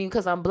 You hit me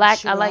because I'm black.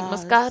 Shiraz. I like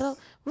Moscato.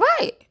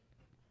 Right.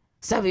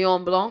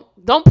 Sauvignon Blanc.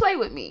 Don't play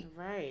with me.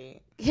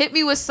 Right. Hit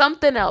me with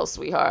something else,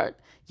 sweetheart.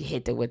 You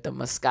hit it with the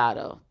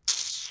Moscato.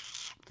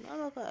 I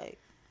look like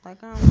I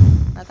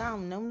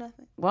don't know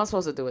nothing. What am I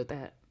supposed to do with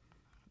that?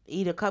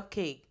 Eat a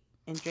cupcake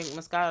and drink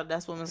Moscato.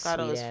 That's what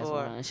Moscato is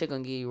for. Wine. Shit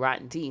gonna give you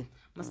rotten teeth.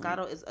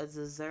 Moscato is a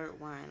dessert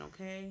wine,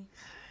 okay?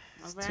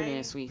 It's too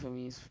damn sweet for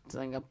me. It's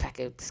like a pack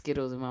of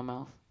Skittles in my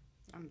mouth.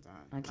 I'm done.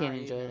 I can't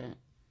enjoy that.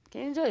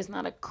 Can't enjoy it. It's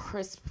not a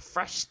crisp,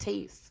 fresh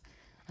taste.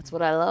 That's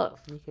what I love.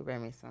 You could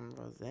bring me some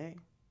rosé.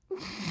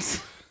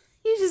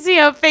 You should see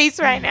her face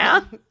right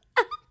now.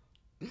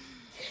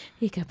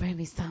 You could bring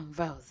me some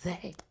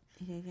rosé.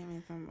 You can give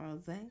me some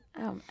rosé.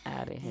 I'm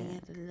out of here.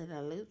 A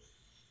little loose.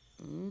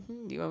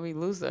 You want me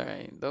loose, all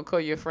right? Don't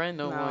call your friend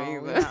no more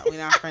either. We're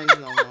not friends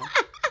no more.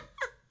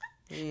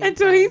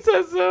 Until he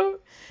says so.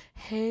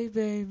 Hey,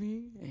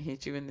 baby. And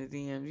hit you in the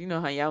DMs. You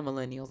know how y'all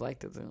millennials like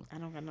to do. I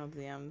don't got no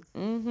DMs.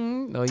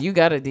 No, you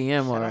got a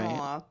DM, all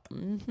right.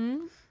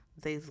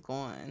 They's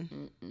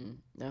gone.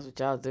 That's what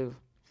y'all do.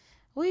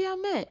 Where y'all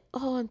met?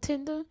 Oh, on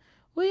Tinder.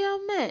 Where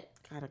y'all met?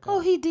 Gotta go. Oh,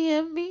 he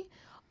DM'd me.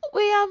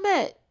 Where y'all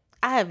met?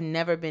 I have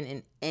never been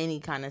in any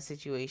kind of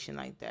situation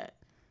like that.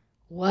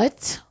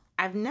 What?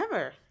 I've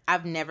never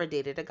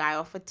dated a guy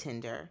off of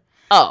Tinder.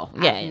 Oh,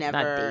 yeah. I've Not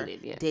never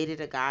dated. Yeah.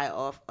 dated a guy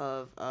off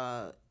of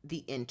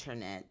the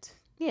internet.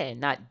 Yeah,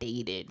 not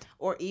dated.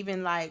 Or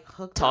even like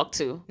hooked Talk up.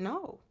 to.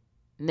 No.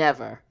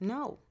 Never.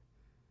 No.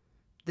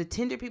 The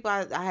Tinder people,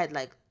 I had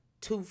like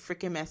 2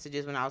 freaking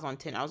messages when I was on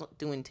Tinder. I was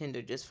doing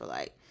Tinder just for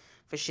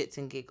shits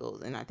and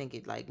giggles, and I think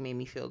it like made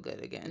me feel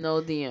good again.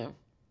 No DM.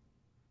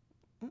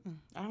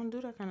 I don't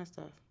do that kind of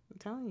stuff. I'm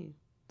telling you.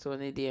 So when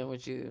they DM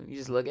with you, you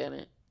just look at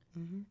it,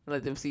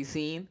 let them see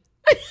scene.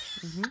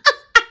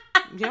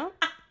 Yeah,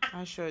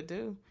 I sure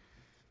do.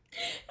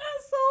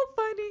 That's so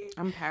funny.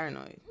 I'm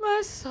paranoid.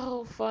 That's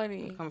so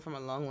funny. I come from a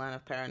long line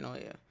of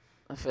paranoia.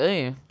 I feel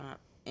you.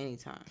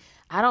 Anytime.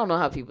 I don't know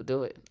how people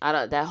do it. I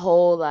don't. That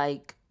whole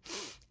like,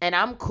 and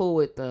I'm cool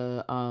with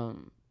the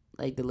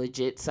like the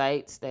legit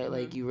sites that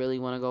like you really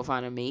want to go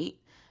find a mate.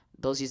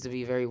 Those used to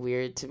be very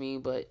weird to me,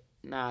 but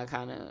now I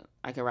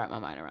can wrap my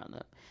mind around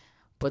them.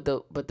 But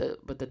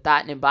the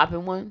thought and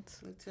bopping ones,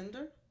 Like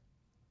Tinder?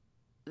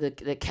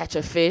 the catch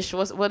a fish.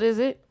 What is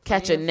it?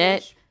 Catch a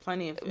net. Fish.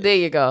 Plenty of fish. There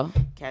you go.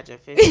 Catch a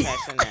fish,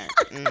 catch a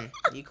net.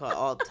 You caught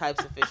all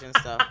types of fish and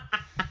stuff.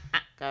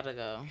 Gotta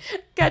go.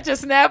 Catch a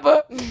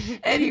snapper.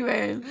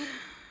 Anyway.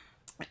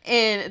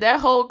 And that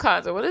whole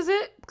concept, what is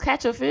it?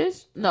 Catch a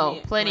fish? No,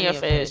 plenty of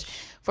fish.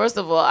 First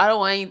of all, I don't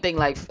want anything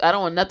I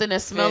don't want nothing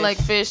that smell like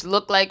fish,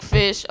 look like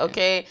fish,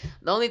 okay?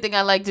 The only thing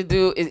I like to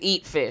do is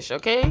eat fish,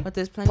 okay? But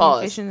there's plenty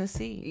of fish in the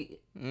sea.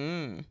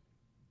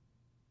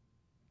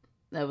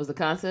 That was the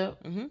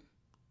concept? Mm-hmm.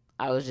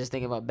 I was just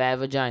thinking about bad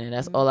vagina.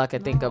 That's all I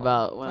could think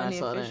about when I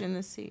saw plenty of fish that. in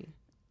the sea.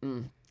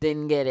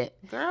 Didn't get it.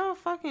 Girl,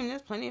 fucking,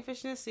 there's plenty of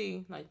fish in the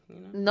sea. Like, you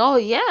know. No,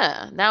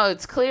 yeah. Now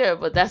it's clear,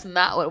 but that's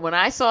not what. When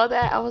I saw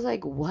that, I was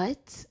like,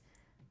 what?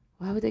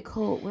 Why would they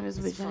call women's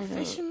vagina? For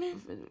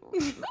fishermen?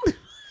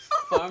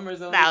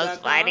 Farmers only. That was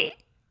funny.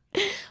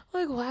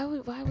 Like, why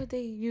would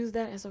they use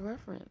that as a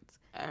reference?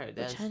 I heard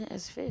that. Vagina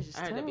as fish. It's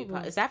terrible.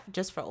 Is that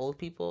just for old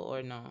people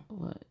or no?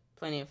 What?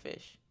 Plenty of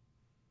fish.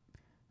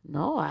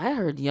 No, I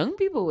heard young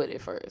people with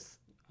it first.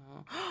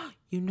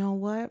 You know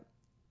what?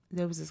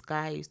 There was this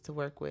guy I used to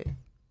work with,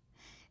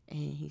 and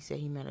he said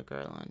he met a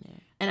girl on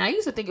there. And I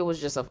used to think it was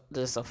just a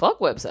fuck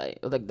website,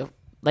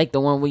 like the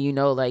one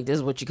where like this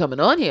is what you coming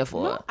on here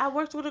for. No, I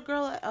worked with a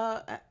girl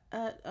at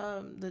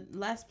the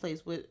last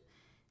place with.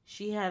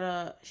 She met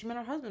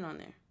her husband on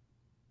there.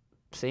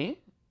 See,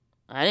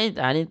 I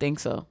didn't think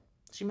so.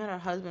 She met her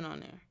husband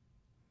on there.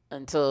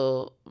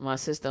 Until my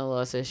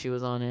sister-in-law said she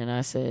was on it, and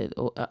I said,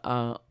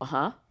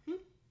 huh?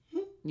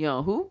 You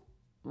know who?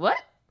 What?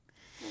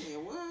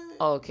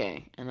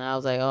 Okay. And I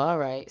was like, oh, all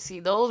right. See,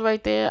 those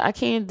right there, I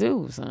can't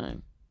do,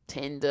 son.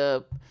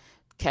 Tinder,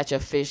 catch a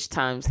fish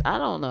times, I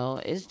don't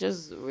know. It's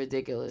just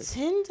ridiculous.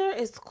 Tinder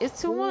is cool.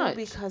 It's too much.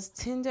 Because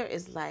Tinder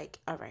is like,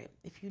 all right,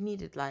 if you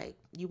needed, like,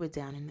 you were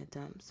down in the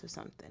dumps or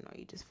something, or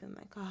you just feel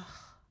like,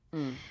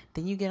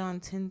 then you get on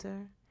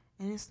Tinder,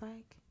 and it's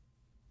like,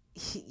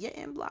 your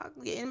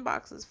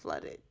inbox is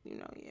flooded. You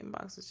know, your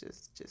inbox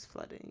is just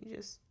flooded.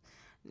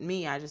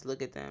 I just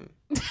look at them.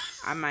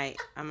 I might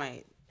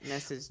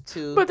message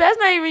too. But that's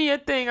not even your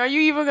thing. Are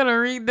you even gonna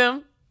read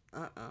them?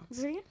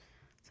 See?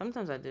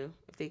 Sometimes I do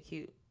if they're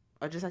cute,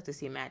 or just like to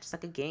see a match. It's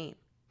like a game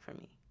for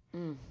me.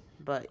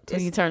 But so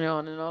you turn it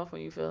on and off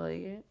when you feel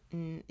like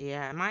it.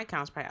 Yeah, my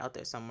account's probably out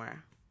there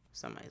somewhere.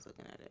 Somebody's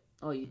looking at it.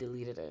 Oh, you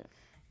deleted it.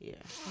 Yeah,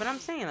 but I'm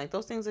saying like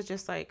those things are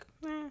just like,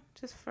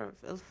 just for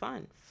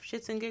fun,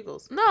 shits and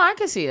giggles. No, I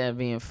can see that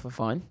being for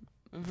fun,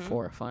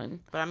 for fun.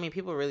 But I mean,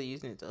 people really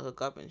using it to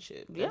hook up and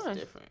shit. That's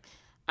different.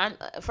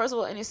 First of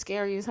all, and it's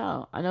scary as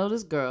hell. I know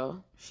this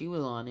girl. She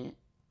was on it,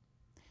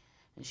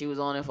 and she was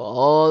on it for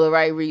all the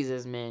right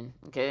reasons, man.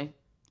 Okay.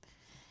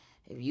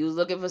 If you was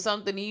looking for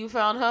something and you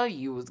found her,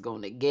 you was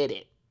gonna get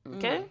it.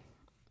 Okay.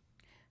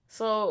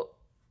 So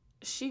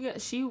she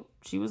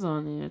was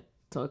on there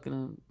talking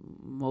to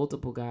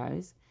multiple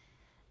guys.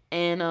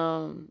 And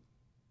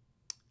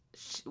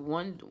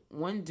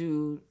one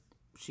dude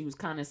she was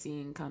kind of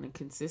seeing kind of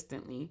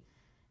consistently,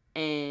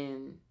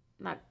 and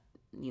not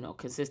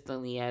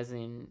consistently as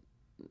in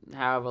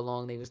however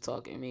long they was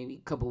talking, maybe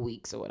a couple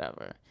weeks or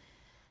whatever.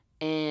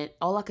 And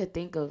all I could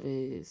think of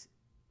is,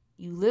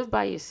 you live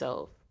by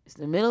yourself. It's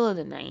the middle of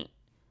the night,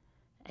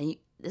 and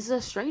this is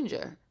a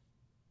stranger.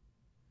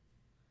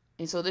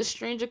 And so this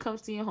stranger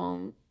comes to your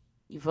home.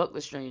 You fuck the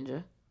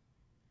stranger.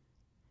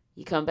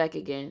 You come back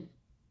again.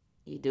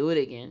 You do it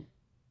again.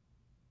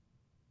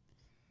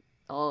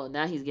 Oh,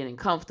 now he's getting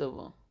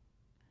comfortable.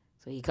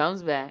 So he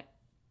comes back.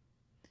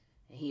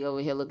 And he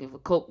over here looking for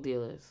coke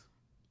dealers.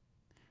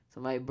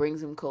 Somebody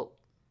brings him coke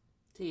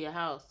To your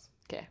house.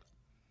 Okay.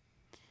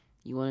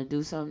 You want to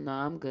do something?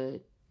 Nah, I'm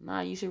good. Nah,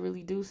 you should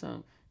really do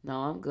something. No,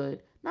 I'm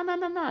good.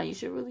 Nah. You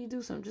should really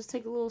do something. Just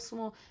take a little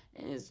small.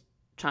 And is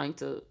trying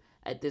to,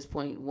 at this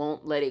point,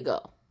 won't let it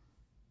go.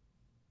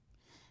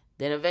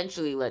 Then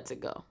eventually lets it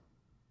go.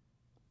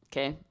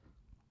 Okay?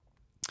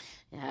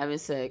 and having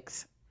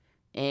sex,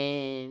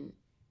 and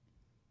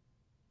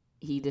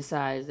he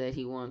decides that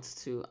he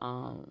wants to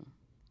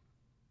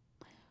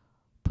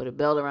put a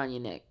belt around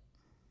your neck.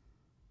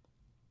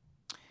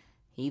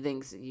 He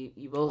thinks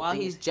you both While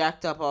think- he's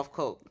jacked up off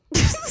coke.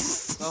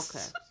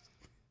 Okay.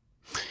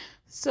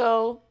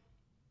 So,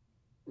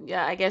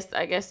 yeah, I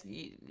guess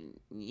you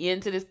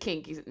into this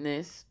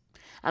kinkiness.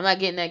 I'm not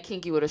getting that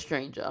kinky with a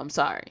stranger. I'm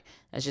sorry.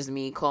 That's just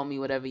me. Call me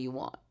whatever you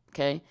want.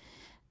 Okay.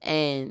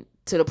 And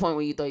to the point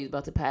where you thought you was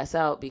about to pass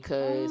out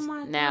because Oh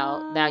my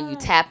now you God.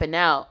 tapping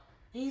out.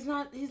 He's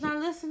not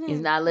listening. He's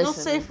not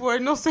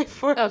listening. No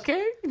safe word.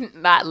 Okay.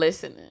 Not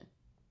listening.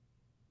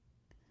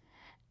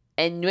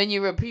 And when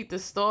you repeat the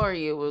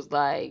story, it was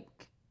like,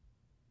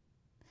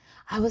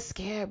 I was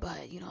scared, but,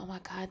 oh my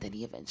God, then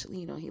he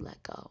eventually, he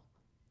let go.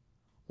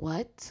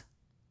 What?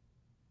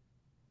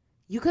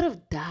 You could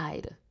have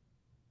died.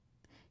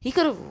 He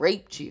could have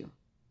raped you.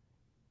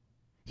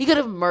 He could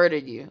have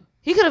murdered you.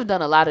 He could have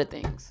done a lot of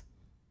things.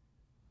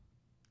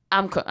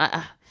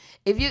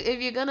 If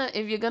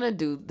you're gonna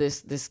do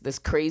this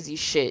crazy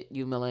shit,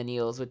 you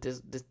millennials, with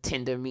this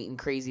Tinder meeting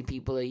crazy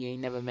people that you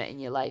ain't never met in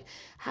your life,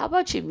 how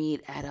about you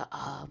meet at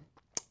a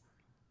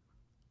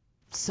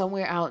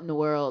somewhere out in the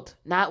world,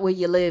 not where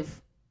you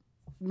live.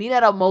 Meet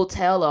at a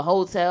motel, a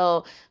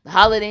hotel, the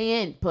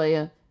Holiday Inn,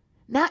 player,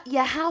 not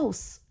your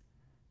house.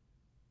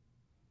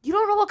 You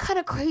don't know what kind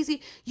of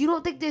crazy. You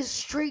don't think there's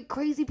straight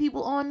crazy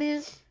people on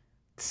there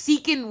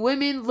seeking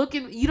women,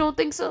 looking. You don't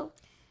think so?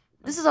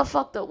 This is a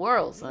fucked up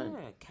world, son.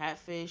 Yeah,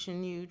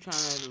 catfishing you, trying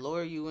to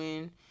lure you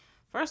in.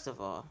 First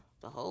of all,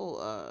 the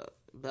whole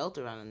belt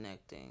around the neck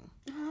thing.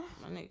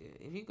 My nigga,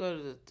 if you go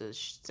to the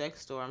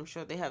sex store, I'm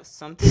sure they have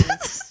something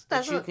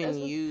that you can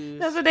use.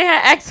 That's what they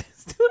had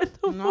access to at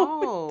the moment.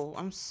 No,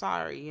 I'm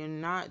sorry. You're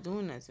not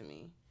doing that to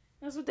me.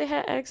 That's what they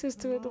had access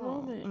to at the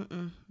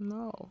moment.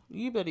 No.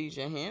 You better use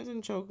your hands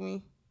and choke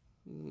me.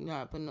 You're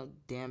not putting no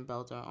damn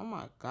belt on. Oh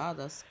my God,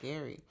 that's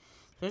scary.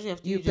 Especially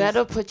after You just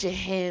better put your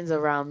hands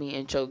around me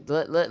and choke.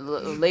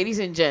 Ladies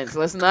and gents,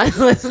 let's not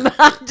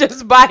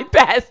just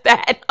bypass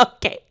that.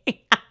 Okay.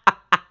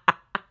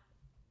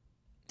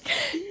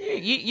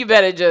 You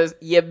better just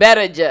put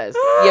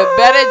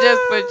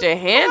your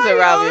hands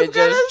around me and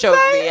just choke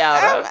me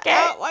out.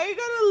 Okay. Why you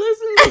gotta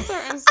listen to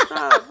certain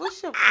stuff?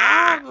 What's your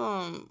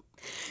problem?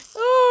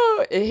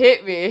 Oh, it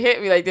hit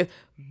me like this.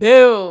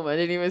 Boom! I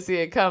didn't even see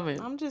it coming.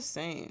 I'm just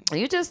saying.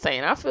 You just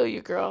saying. I feel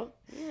you, girl.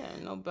 Yeah,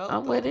 no belt.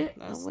 I'm with it.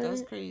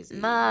 That's crazy.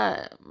 Nah.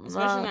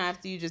 Especially not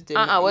after you just did.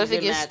 What if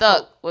it gets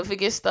stuck? What if it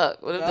gets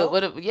stuck? What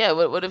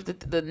if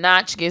the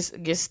notch gets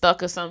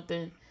stuck or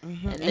something?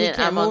 Mm-hmm. And then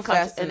I'm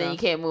unconscious, and then you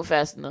can't move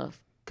fast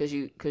enough because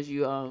you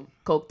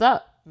coked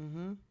up.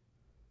 Mm-hmm.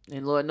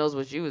 And Lord knows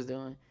what you was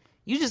doing.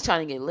 You just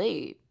trying to get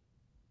laid.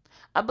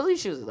 I believe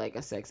she was like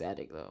a sex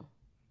addict though.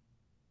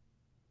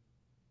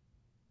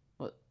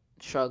 What?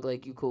 Shrug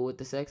like you cool with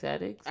the sex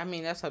addicts? I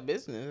mean, that's her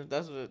business.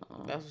 That's what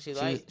she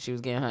like. She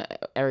was getting her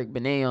Eric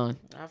Benet on.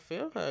 I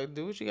feel her.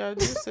 Do what you gotta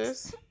do,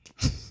 sis.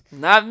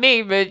 Not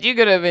me, but you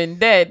could have been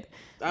dead.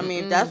 I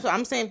mean, that's what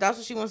I'm saying. That's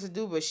what she wants to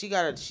do, but she's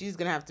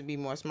gonna have to be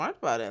more smart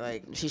about it.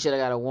 Like, she should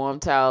have got a warm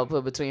towel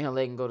put between her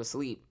leg and go to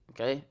sleep.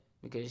 Okay,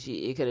 because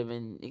it could have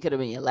been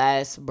your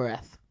last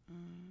breath,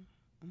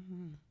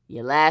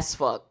 your last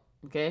fuck.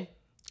 Okay,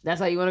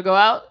 that's how you want to go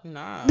out.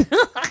 Nah,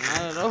 not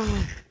at all.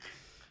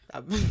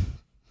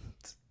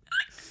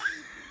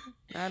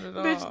 Not at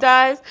all. Bitch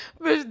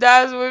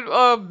dies with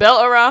a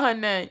belt around her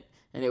neck,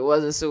 and it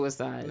wasn't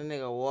suicide. The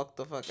nigga walked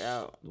the fuck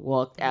out.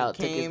 Walked out,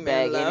 took his came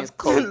bag and and his left.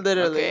 coat.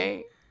 Literally.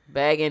 Okay?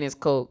 Bag and his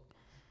coat.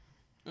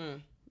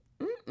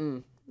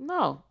 Mm.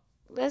 No,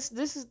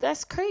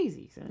 that's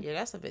crazy, son. Yeah,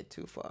 that's a bit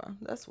too far.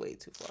 That's way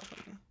too far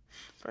from me.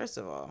 First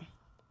of all,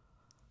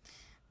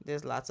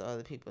 there's lots of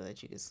other people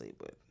that you can sleep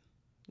with.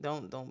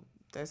 Don't.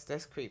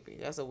 That's creepy.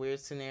 That's a weird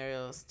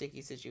scenario.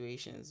 Sticky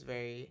situation. It's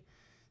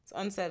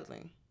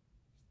unsettling.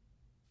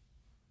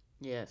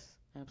 Yes,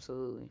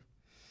 absolutely.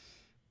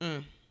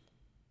 Mm.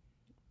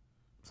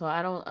 So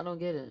I don't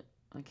get it.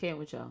 I can't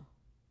with y'all.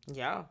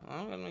 Y'all, I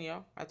don't know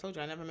y'all. I told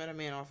you I never met a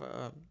man off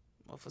of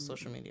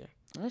social media.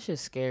 That's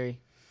just scary.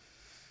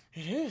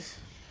 It is.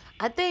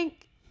 Okay,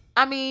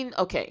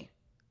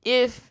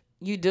 if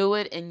you do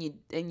it and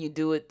you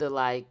do it to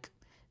like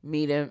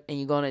meet him and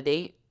you go on a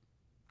date,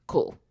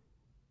 cool.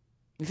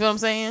 You feel what I'm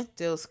saying?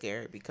 Still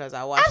scared because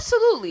I watched.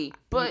 Absolutely,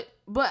 but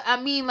I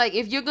mean, like,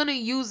 if you're gonna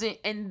use it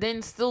and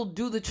then still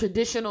do the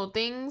traditional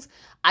things,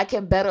 I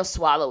can better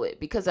swallow it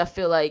because I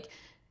feel like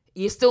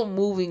you're still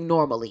moving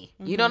normally.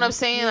 You know what I'm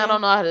saying? Yeah. I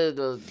don't know how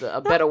to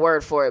a better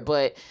word for it,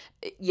 but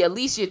at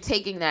least you're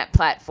taking that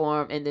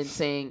platform and then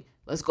saying,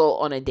 let's go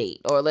on a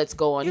date or let's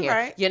go on You're here.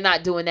 right. You're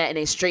not doing that and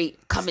then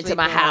straight coming to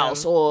my Sleeping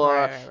house around. or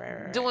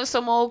Right. doing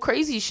some old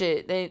crazy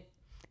shit. Then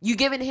you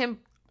giving him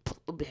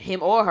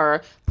or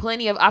her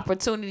plenty of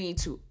opportunity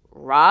to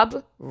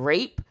rob,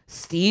 rape,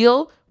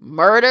 steal,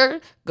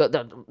 murder, do all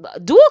kind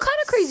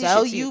of crazy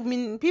Sell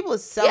shit. people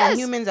selling Yes.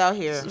 humans out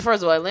here.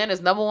 First of all, Atlanta's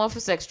 #1 for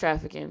sex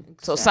trafficking.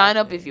 So sign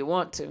up if you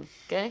want to.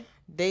 Okay.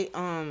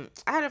 I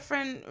had a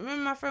friend.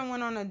 Remember, my friend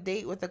went on a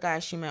date with a guy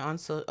she met on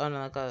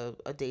like a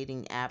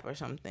dating app or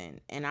something,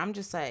 and I'm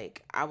just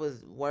like, I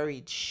was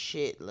worried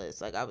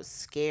shitless. Like I was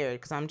scared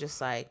because I'm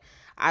just like,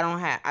 I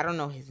don't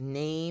know his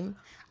name.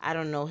 I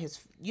don't know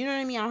his, you know what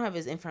I mean? I don't have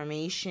his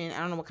information. I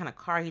don't know what kind of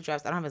car he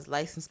drives. I don't have his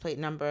license plate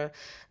number.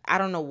 I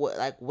don't know what,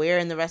 like, where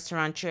in the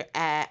restaurant you're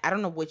at. I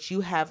don't know what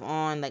you have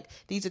on. Like,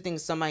 these are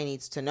things somebody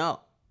needs to know.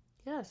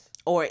 Yes.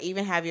 Or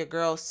even have your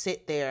girl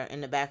sit there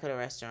in the back of the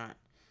restaurant.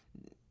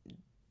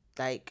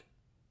 Like,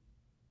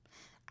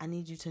 I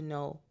need you to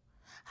know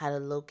how to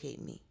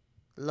locate me.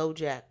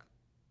 LoJack,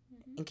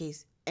 in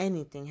case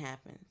anything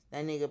happens.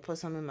 That nigga put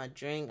something in my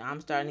drink.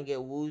 I'm starting to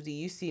get woozy.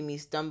 You see me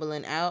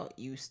stumbling out.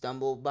 You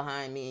stumble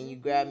behind me and you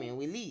grab me and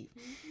we leave.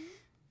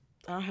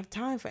 I don't have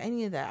time for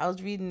any of that. I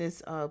was reading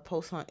this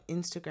post on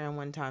Instagram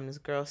one time. This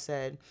girl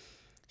said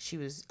she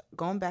was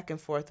going back and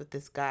forth with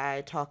this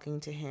guy, talking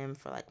to him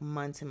for like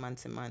months and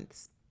months and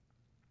months.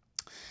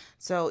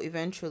 So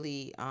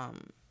eventually,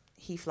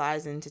 he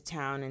flies into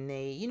town and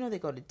they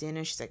go to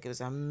dinner. She's like, it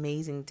was an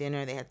amazing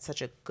dinner. They had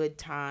such a good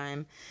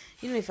time.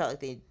 They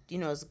felt like it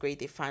was great.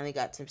 They finally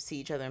got to see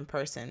each other in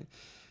person.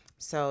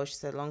 So she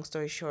said, long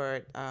story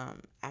short,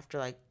 after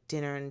like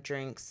dinner and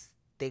drinks,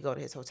 they go to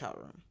his hotel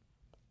room.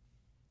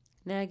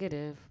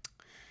 Negative.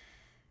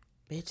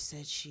 Bitch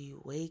said she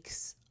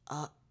wakes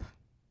up,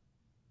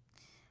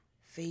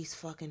 face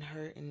fucking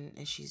hurt,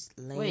 and she's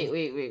laying.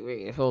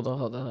 Wait. Hold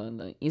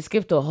on. You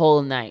skipped the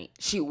whole night.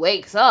 She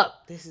wakes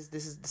up. This is the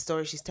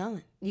story she's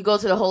telling. You go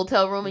to the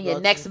hotel room and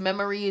your next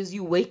memory is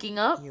you waking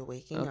up? You're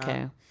waking up.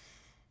 Okay.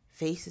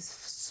 Face is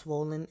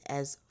swollen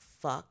as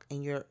fuck,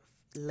 and you're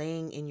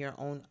laying in your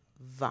own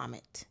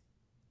vomit.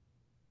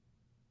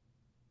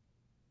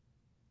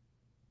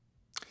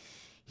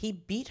 He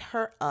beat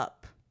her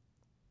up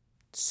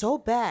so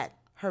bad,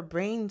 her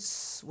brain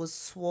was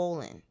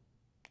swollen,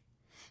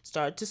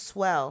 started to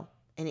swell,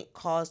 and it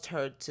caused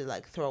her to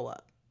like throw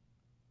up.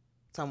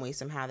 Some way,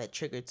 somehow, that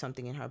triggered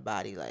something in her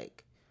body,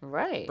 like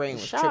right, brain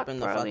was shock,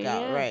 tripping the probably, fuck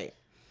out, yeah. Right?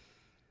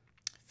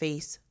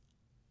 Face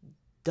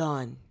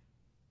done.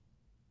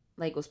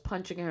 Like was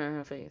punching her in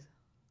her face.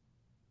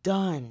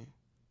 Done.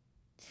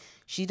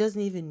 She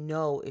doesn't even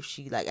know if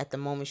she, like, at the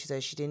moment she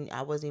said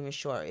I wasn't even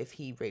sure if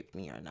he raped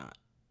me or not.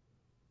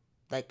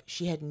 Like,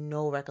 she had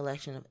no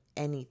recollection of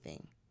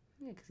anything.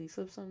 Yeah, because he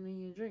slipped something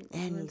in your drink.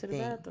 Anything. Went to the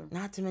bathroom.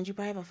 Not to mention, you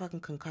probably have a fucking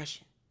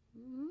concussion.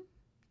 Mm-hmm.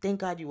 Thank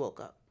God you woke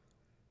up.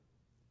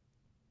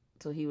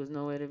 So he was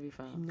nowhere to be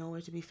found.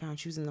 Nowhere to be found.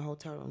 She was in the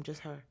hotel room,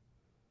 just her.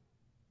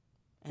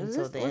 And was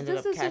so they ended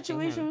up catching him. Was this a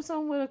situation with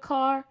someone with a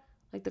car?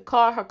 Like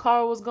her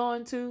car was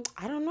going to?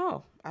 I don't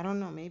know,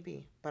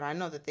 maybe. But I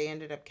know that they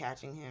ended up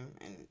catching him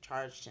and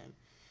charged him.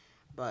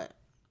 But...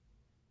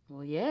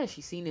 well, yeah,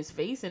 she seen his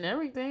face and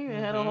everything. They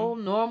had a whole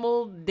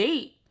normal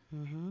date,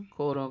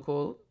 quote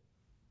unquote.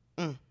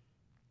 But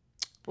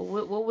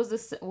what was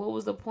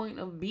the point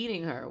of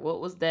beating her?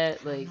 What was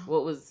that like?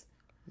 What was?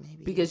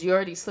 Maybe because you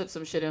already slipped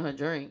some shit in her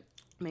drink.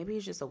 Maybe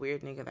he's just a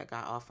weird nigga that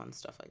got off on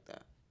stuff like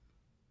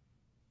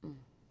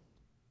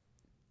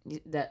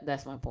that.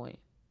 That's my point.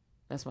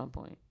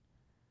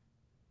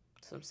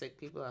 Some sick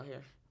people out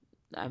here.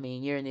 I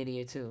mean, you're an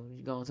idiot too.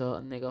 You go into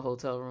a nigga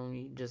hotel room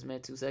you just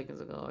met 2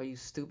 seconds ago. Are you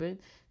stupid?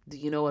 Do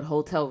you know what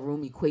hotel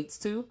room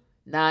equates to?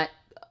 Not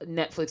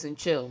Netflix and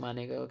chill, my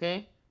nigga,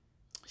 okay?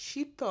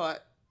 She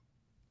thought...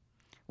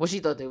 what she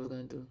thought they were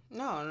going to do.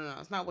 No.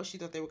 It's not what she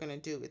thought they were going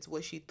to do. It's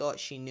what she thought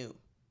she knew.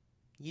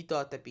 You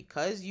thought that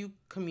because you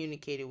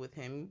communicated with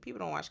him... people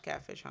don't watch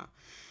Catfish, huh?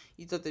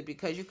 You thought that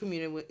because you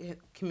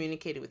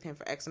communicated with him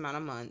for X amount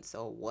of months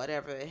or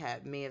whatever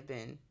it may have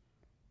been,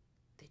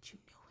 that you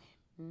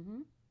knew him.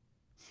 Mm-hmm.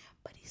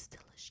 But he's still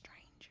a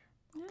stranger.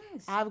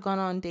 Yes. I've gone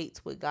on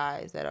dates with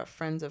guys that are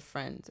friends of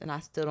friends, and I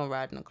still don't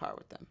ride in a car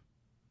with them.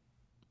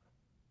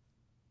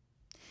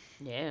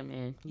 Yeah,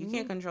 man. You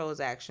can't control his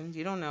actions.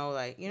 You don't know,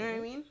 like, you know what I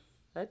mean?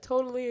 I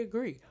totally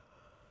agree.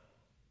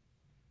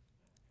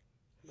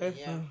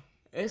 Yeah.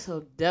 There's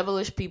some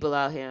devilish people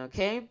out here,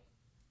 okay?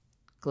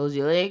 Close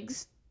your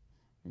legs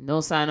and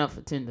don't sign up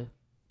for Tinder.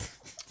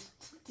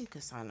 You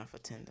can sign up for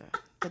Tinder.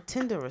 But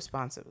Tinder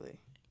responsibly.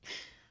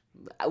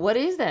 What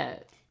is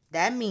that?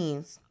 That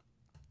means...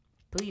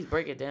 please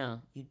break it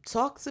down. You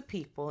talk to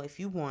people if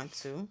you want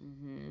to.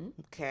 Mm-hmm.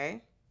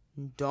 Okay?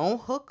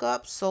 Don't hook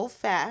up so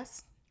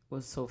fast.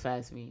 What's so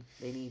fast mean?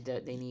 They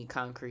need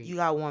concrete. You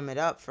gotta warm it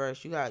up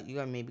first. You got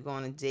maybe go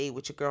on a date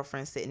with your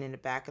girlfriend sitting in the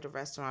back of the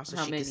restaurant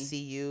so she can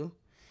see you.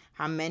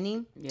 How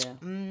many? Yeah.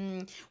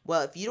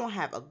 Well, if you don't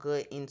have a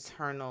good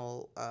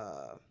internal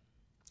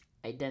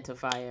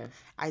identifier.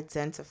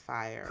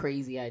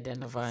 Crazy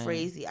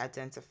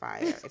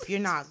identifier. If you're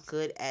not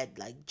good at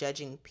like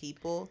judging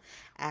people,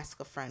 ask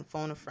a friend.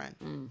 Phone a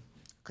friend.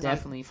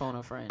 Definitely phone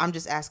a friend. I'm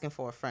just asking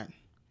for a friend.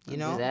 You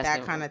know,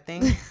 that kind of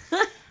thing.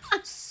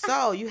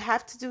 So you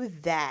have to do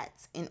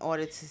that in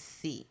order to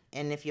see.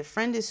 And if your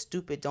friend is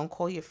stupid, don't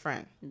call your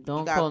friend.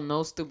 Don't call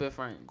no stupid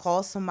friends.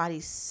 Call somebody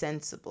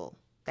sensible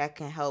that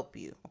can help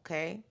you,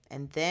 okay?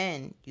 And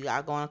then you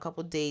gotta go on a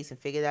couple dates and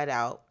figure that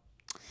out.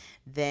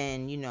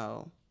 Then,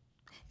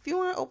 If you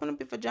want to open up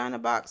your vagina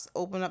box,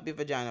 open up your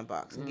vagina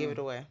box and give it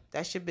away.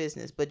 That's your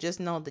business. But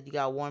just know that you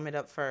got to warm it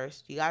up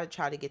first. You got to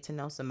try to get to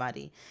know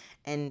somebody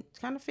and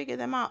kind of figure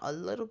them out a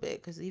little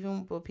bit. Because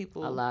even with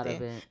people, A lot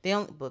of it. They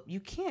only, but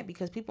you can't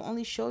because people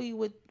only show you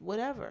with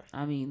whatever.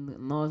 I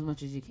mean, know as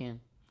much as you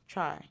can.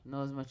 Try.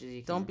 Know as much as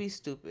you can. Don't be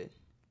stupid.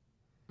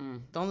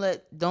 Mm. Don't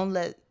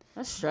let.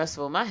 That's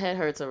stressful. My head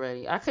hurts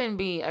already. I couldn't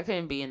be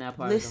in that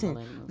part Listen,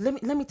 of the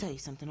millennials. let me tell you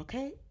something,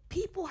 okay?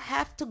 People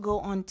have to go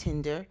on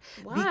Tinder.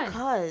 Why?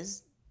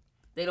 Because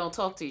They don't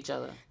talk to each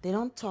other. they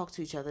don't talk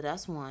to each other.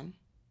 That's one.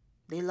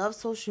 They love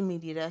social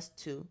media. That's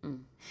two.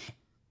 And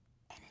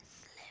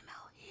it's slim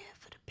out here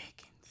for the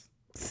pickings.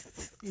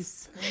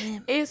 It's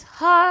slim. It's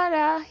hard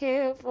out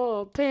here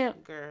for a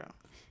pimp. Girl,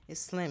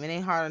 it's slim. It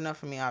ain't hard enough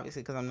for me,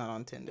 obviously, because I'm not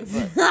on Tinder.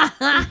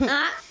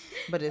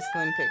 But it's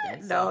slim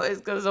pickings. No, it's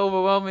because it's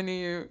overwhelming to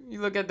you.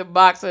 You look at the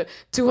box of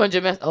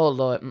 200 messages. Oh,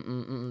 Lord.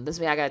 This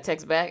means I got to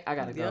text back. I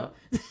got to go.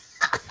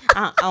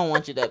 I don't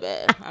want you that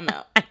bad. I'm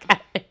out. I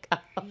got to go.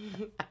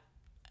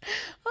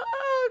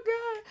 Oh,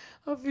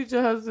 God. Our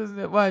future husband's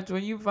that watch.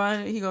 When you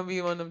find it, he going to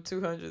be one of them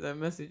 200 that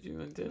message you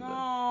on Tinder.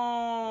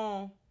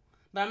 No.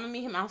 But I'm going to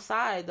meet him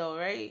outside, though,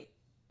 right?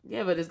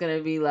 Yeah, but it's going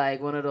to be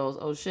like one of those,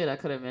 oh, shit, I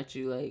could have met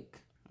you like.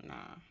 Nah.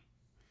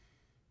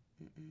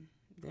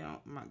 They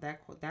don't.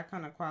 That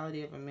kind of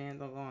quality of a man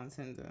don't go on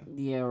Tinder.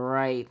 Yeah,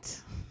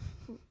 right.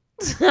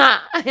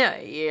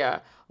 Yeah,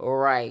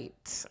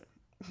 right.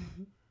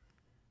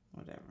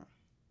 Whatever.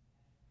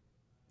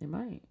 It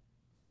might.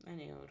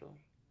 Anywho.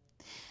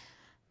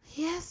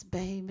 Yes,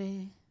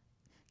 baby.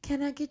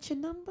 Can I get your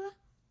number?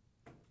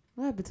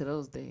 What happened to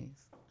those days?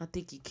 I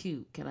think you're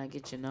cute. Can I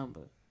get your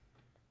number?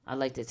 I'd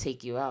like to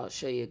take you out,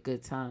 show you a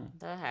good time.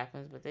 That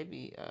happens, but they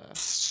be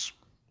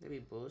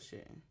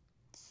bullshitting.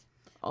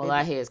 All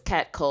I hear is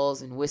cat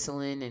calls and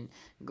whistling and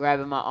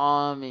grabbing my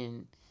arm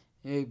and,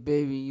 hey,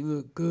 baby, you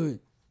look good.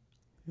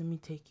 Let me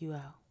take you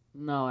out.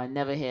 No, I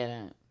never hear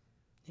that.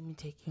 Let me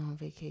take you on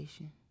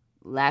vacation.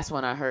 Last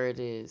one I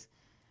heard is,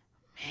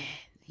 man,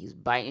 he's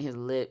biting his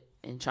lip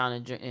and trying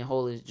to drink and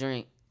hold his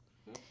drink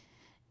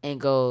and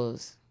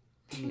goes,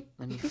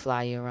 let me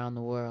fly you around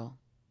the world.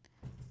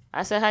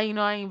 I said, how you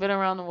know I ain't been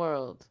around the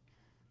world?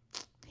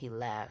 He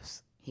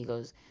laughs. He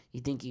goes,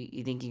 you think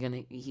you're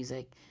gonna, he's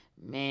like,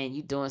 man,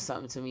 you doing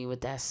something to me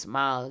with that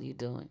smile you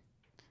doing.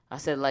 I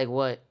said, like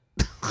what?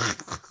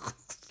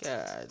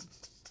 God.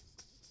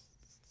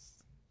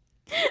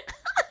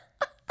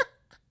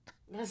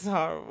 That's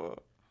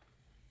horrible.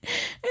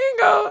 He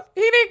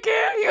didn't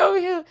care. He over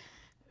here,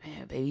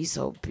 man, baby, you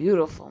so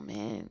beautiful,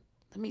 man.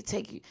 Let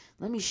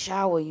me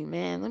shower you,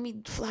 man. Let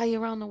me fly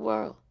you around the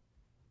world.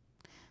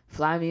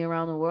 Fly me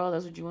around the world?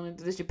 That's what you want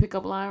to do? This your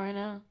pickup line right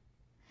now?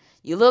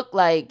 You look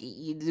like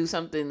you do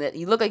something that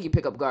you look like you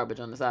pick up garbage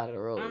on the side of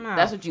the road.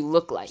 That's what you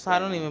look like. So right I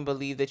don't even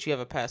believe that you have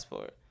a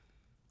passport.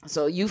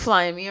 So you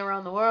flying me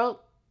around the world?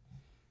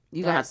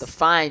 You're going to have to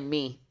find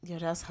me. Yo,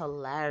 that's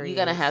hilarious. You're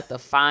going to have to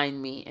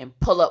find me and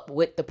pull up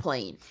with the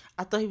plane.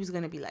 I thought he was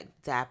going to be like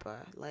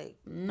dapper. Like,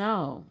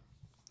 no.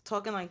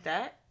 Talking like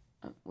that?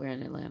 We're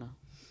in Atlanta.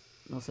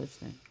 No such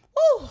thing.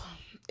 Woo!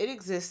 It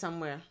exists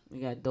somewhere. We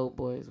got dope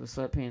boys with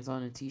sweatpants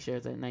on and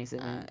t-shirts at nice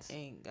events.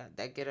 Ain't got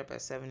that get up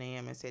at 7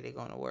 a.m. and say they're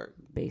going to work.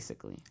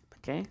 Basically.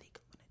 Okay? They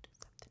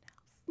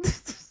going to do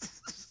something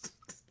else.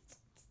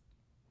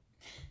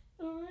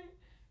 All right.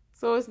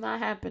 So it's not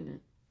happening.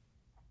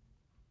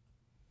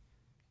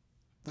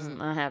 It's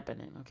not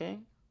happening, okay?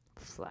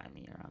 Fly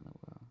me around the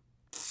world.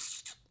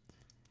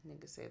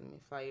 Niggas say, let me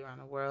fly you around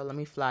the world. Let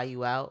me fly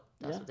you out.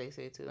 That's what they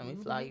say, too. Let me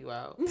fly you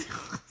out.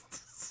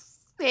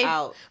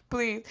 Out.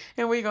 Please.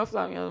 And where you going to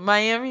fly me out?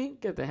 Miami?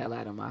 Get the hell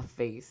out of my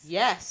face.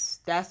 Yes.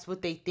 That's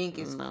what they think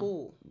is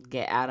cool.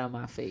 Get out of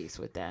my face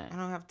with that. I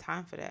don't have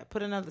time for that.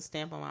 Put another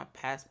stamp on my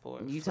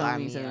passport. You tell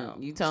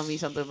me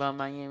something about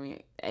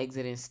Miami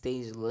exiting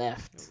stage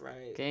left.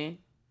 Right. Okay?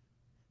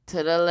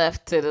 To the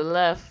left, to the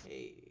left.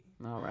 Hey.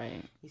 All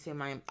right. You say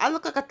Miami. I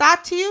look like a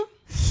thought to you?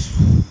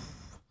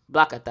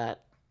 Block a thought.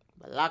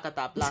 Block a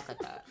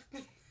thought.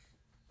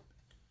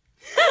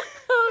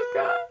 Oh,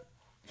 God.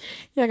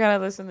 Y'all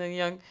gotta listen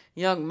to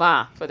young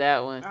Ma for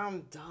that one.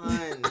 I'm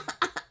done.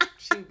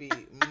 She'd be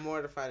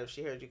mortified if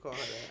she heard you call her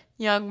that.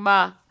 Young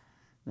Ma.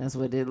 That's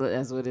what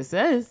it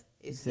says.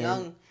 It's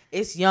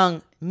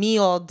young. Me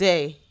all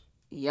day.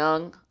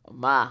 Young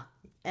Ma.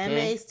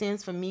 Okay? MA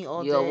stands for me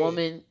all day. You're a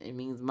woman. It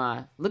means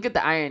Ma. Look at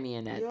the irony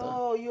in that,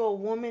 though. You're a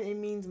woman. It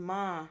means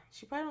Ma.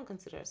 She probably don't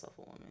consider herself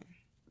a woman.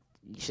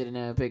 You should have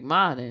never picked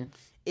Ma then.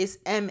 It's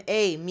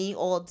MA. Me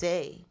all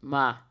day.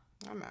 Ma.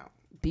 I'm out.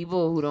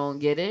 People who don't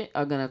get it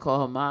are gonna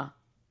call her Ma.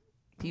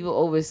 People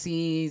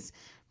overseas,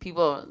 they're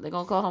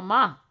gonna call her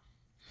Ma.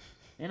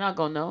 They're not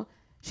gonna know.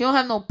 She don't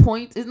have no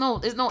points. There's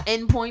no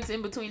end points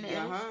in between the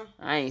end.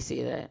 I ain't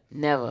see that.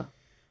 Never.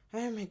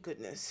 Oh my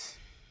goodness.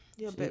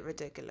 You're a bit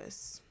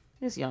ridiculous.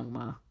 It's young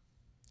Ma.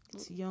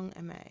 It's young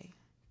MA.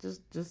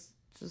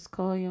 Just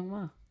call her young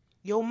Ma.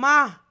 Yo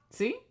Ma.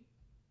 See?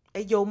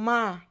 Hey yo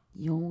Ma.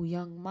 Yo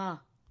young Ma.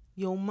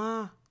 Yo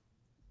Ma.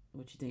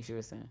 What you think she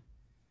was saying?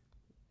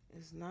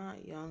 It's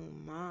not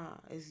Young Ma.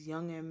 It's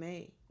Young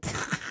M.A.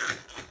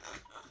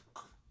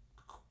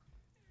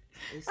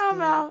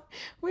 I'm out.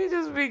 We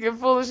just speaking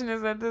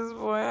foolishness at this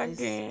point. I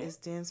can't. It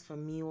stands for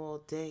me all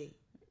day.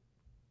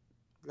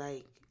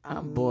 Like,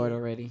 I'm bored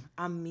already.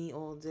 I'm me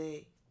all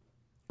day.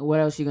 What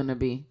else you gonna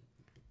be?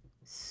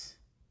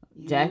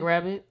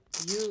 Jackrabbit?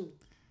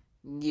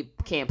 You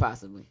can't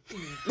possibly.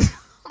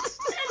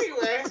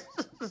 Anyway,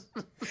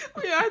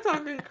 we are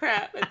talking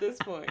crap at this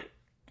point.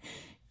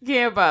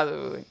 Can't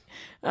possibly.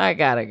 I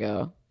gotta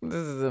go.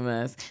 This is a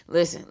mess.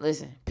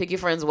 Listen. Pick your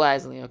friends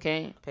wisely,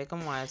 okay? Pick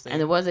them wisely. And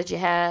the ones that you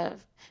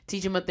have,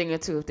 teach them a thing or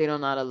two if they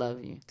don't know how to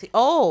love you.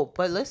 Oh,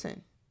 but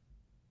listen.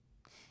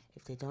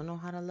 If they don't know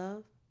how to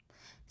love,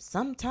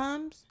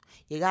 sometimes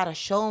you gotta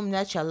show them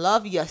that you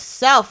love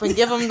yourself and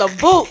give them the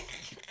boot.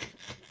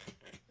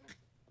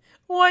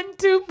 1,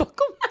 2,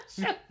 buckle my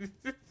shoes.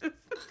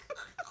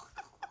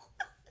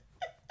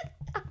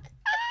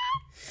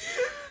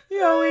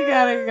 Yo, we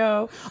gotta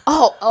go.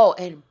 Oh,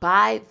 and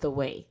by the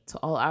way, to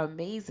all our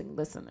amazing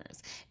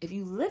listeners, if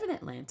you live in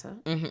Atlanta,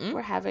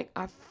 we're having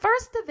our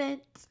first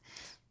event,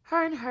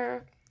 Her and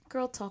Her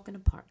Girl Talk in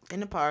the Park. In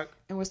the park.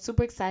 And we're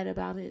super excited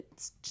about it.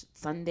 It's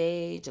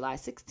Sunday, July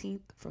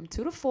 16th from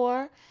 2 to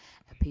 4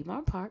 at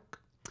Piedmont Park.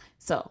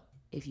 So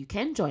if you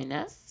can join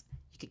us,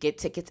 you could get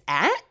tickets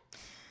at...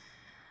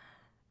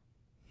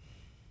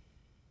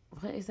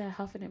 What is that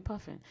huffing and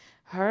puffing?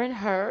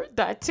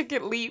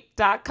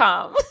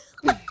 herandher.ticketleap.com.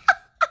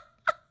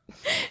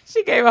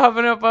 She gave a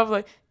huffing and puff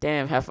like,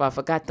 damn, I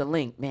forgot the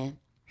link, man.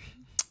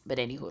 But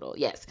anywho, though,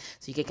 yes.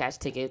 So you can catch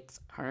tickets,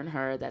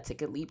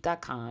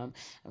 herandher.ticketleap.com. And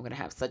we're going to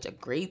have such a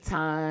great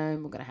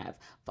time. We're going to have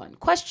fun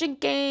question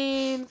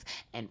games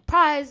and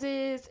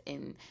prizes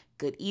and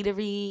good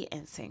eatery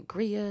and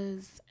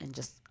sangrias and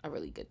just a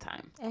really good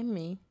time. And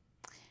me.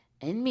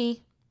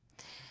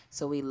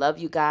 So we love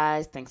you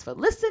guys. Thanks for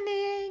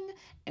listening.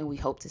 And we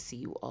hope to see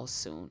you all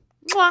soon.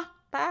 Mwah.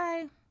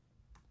 Bye.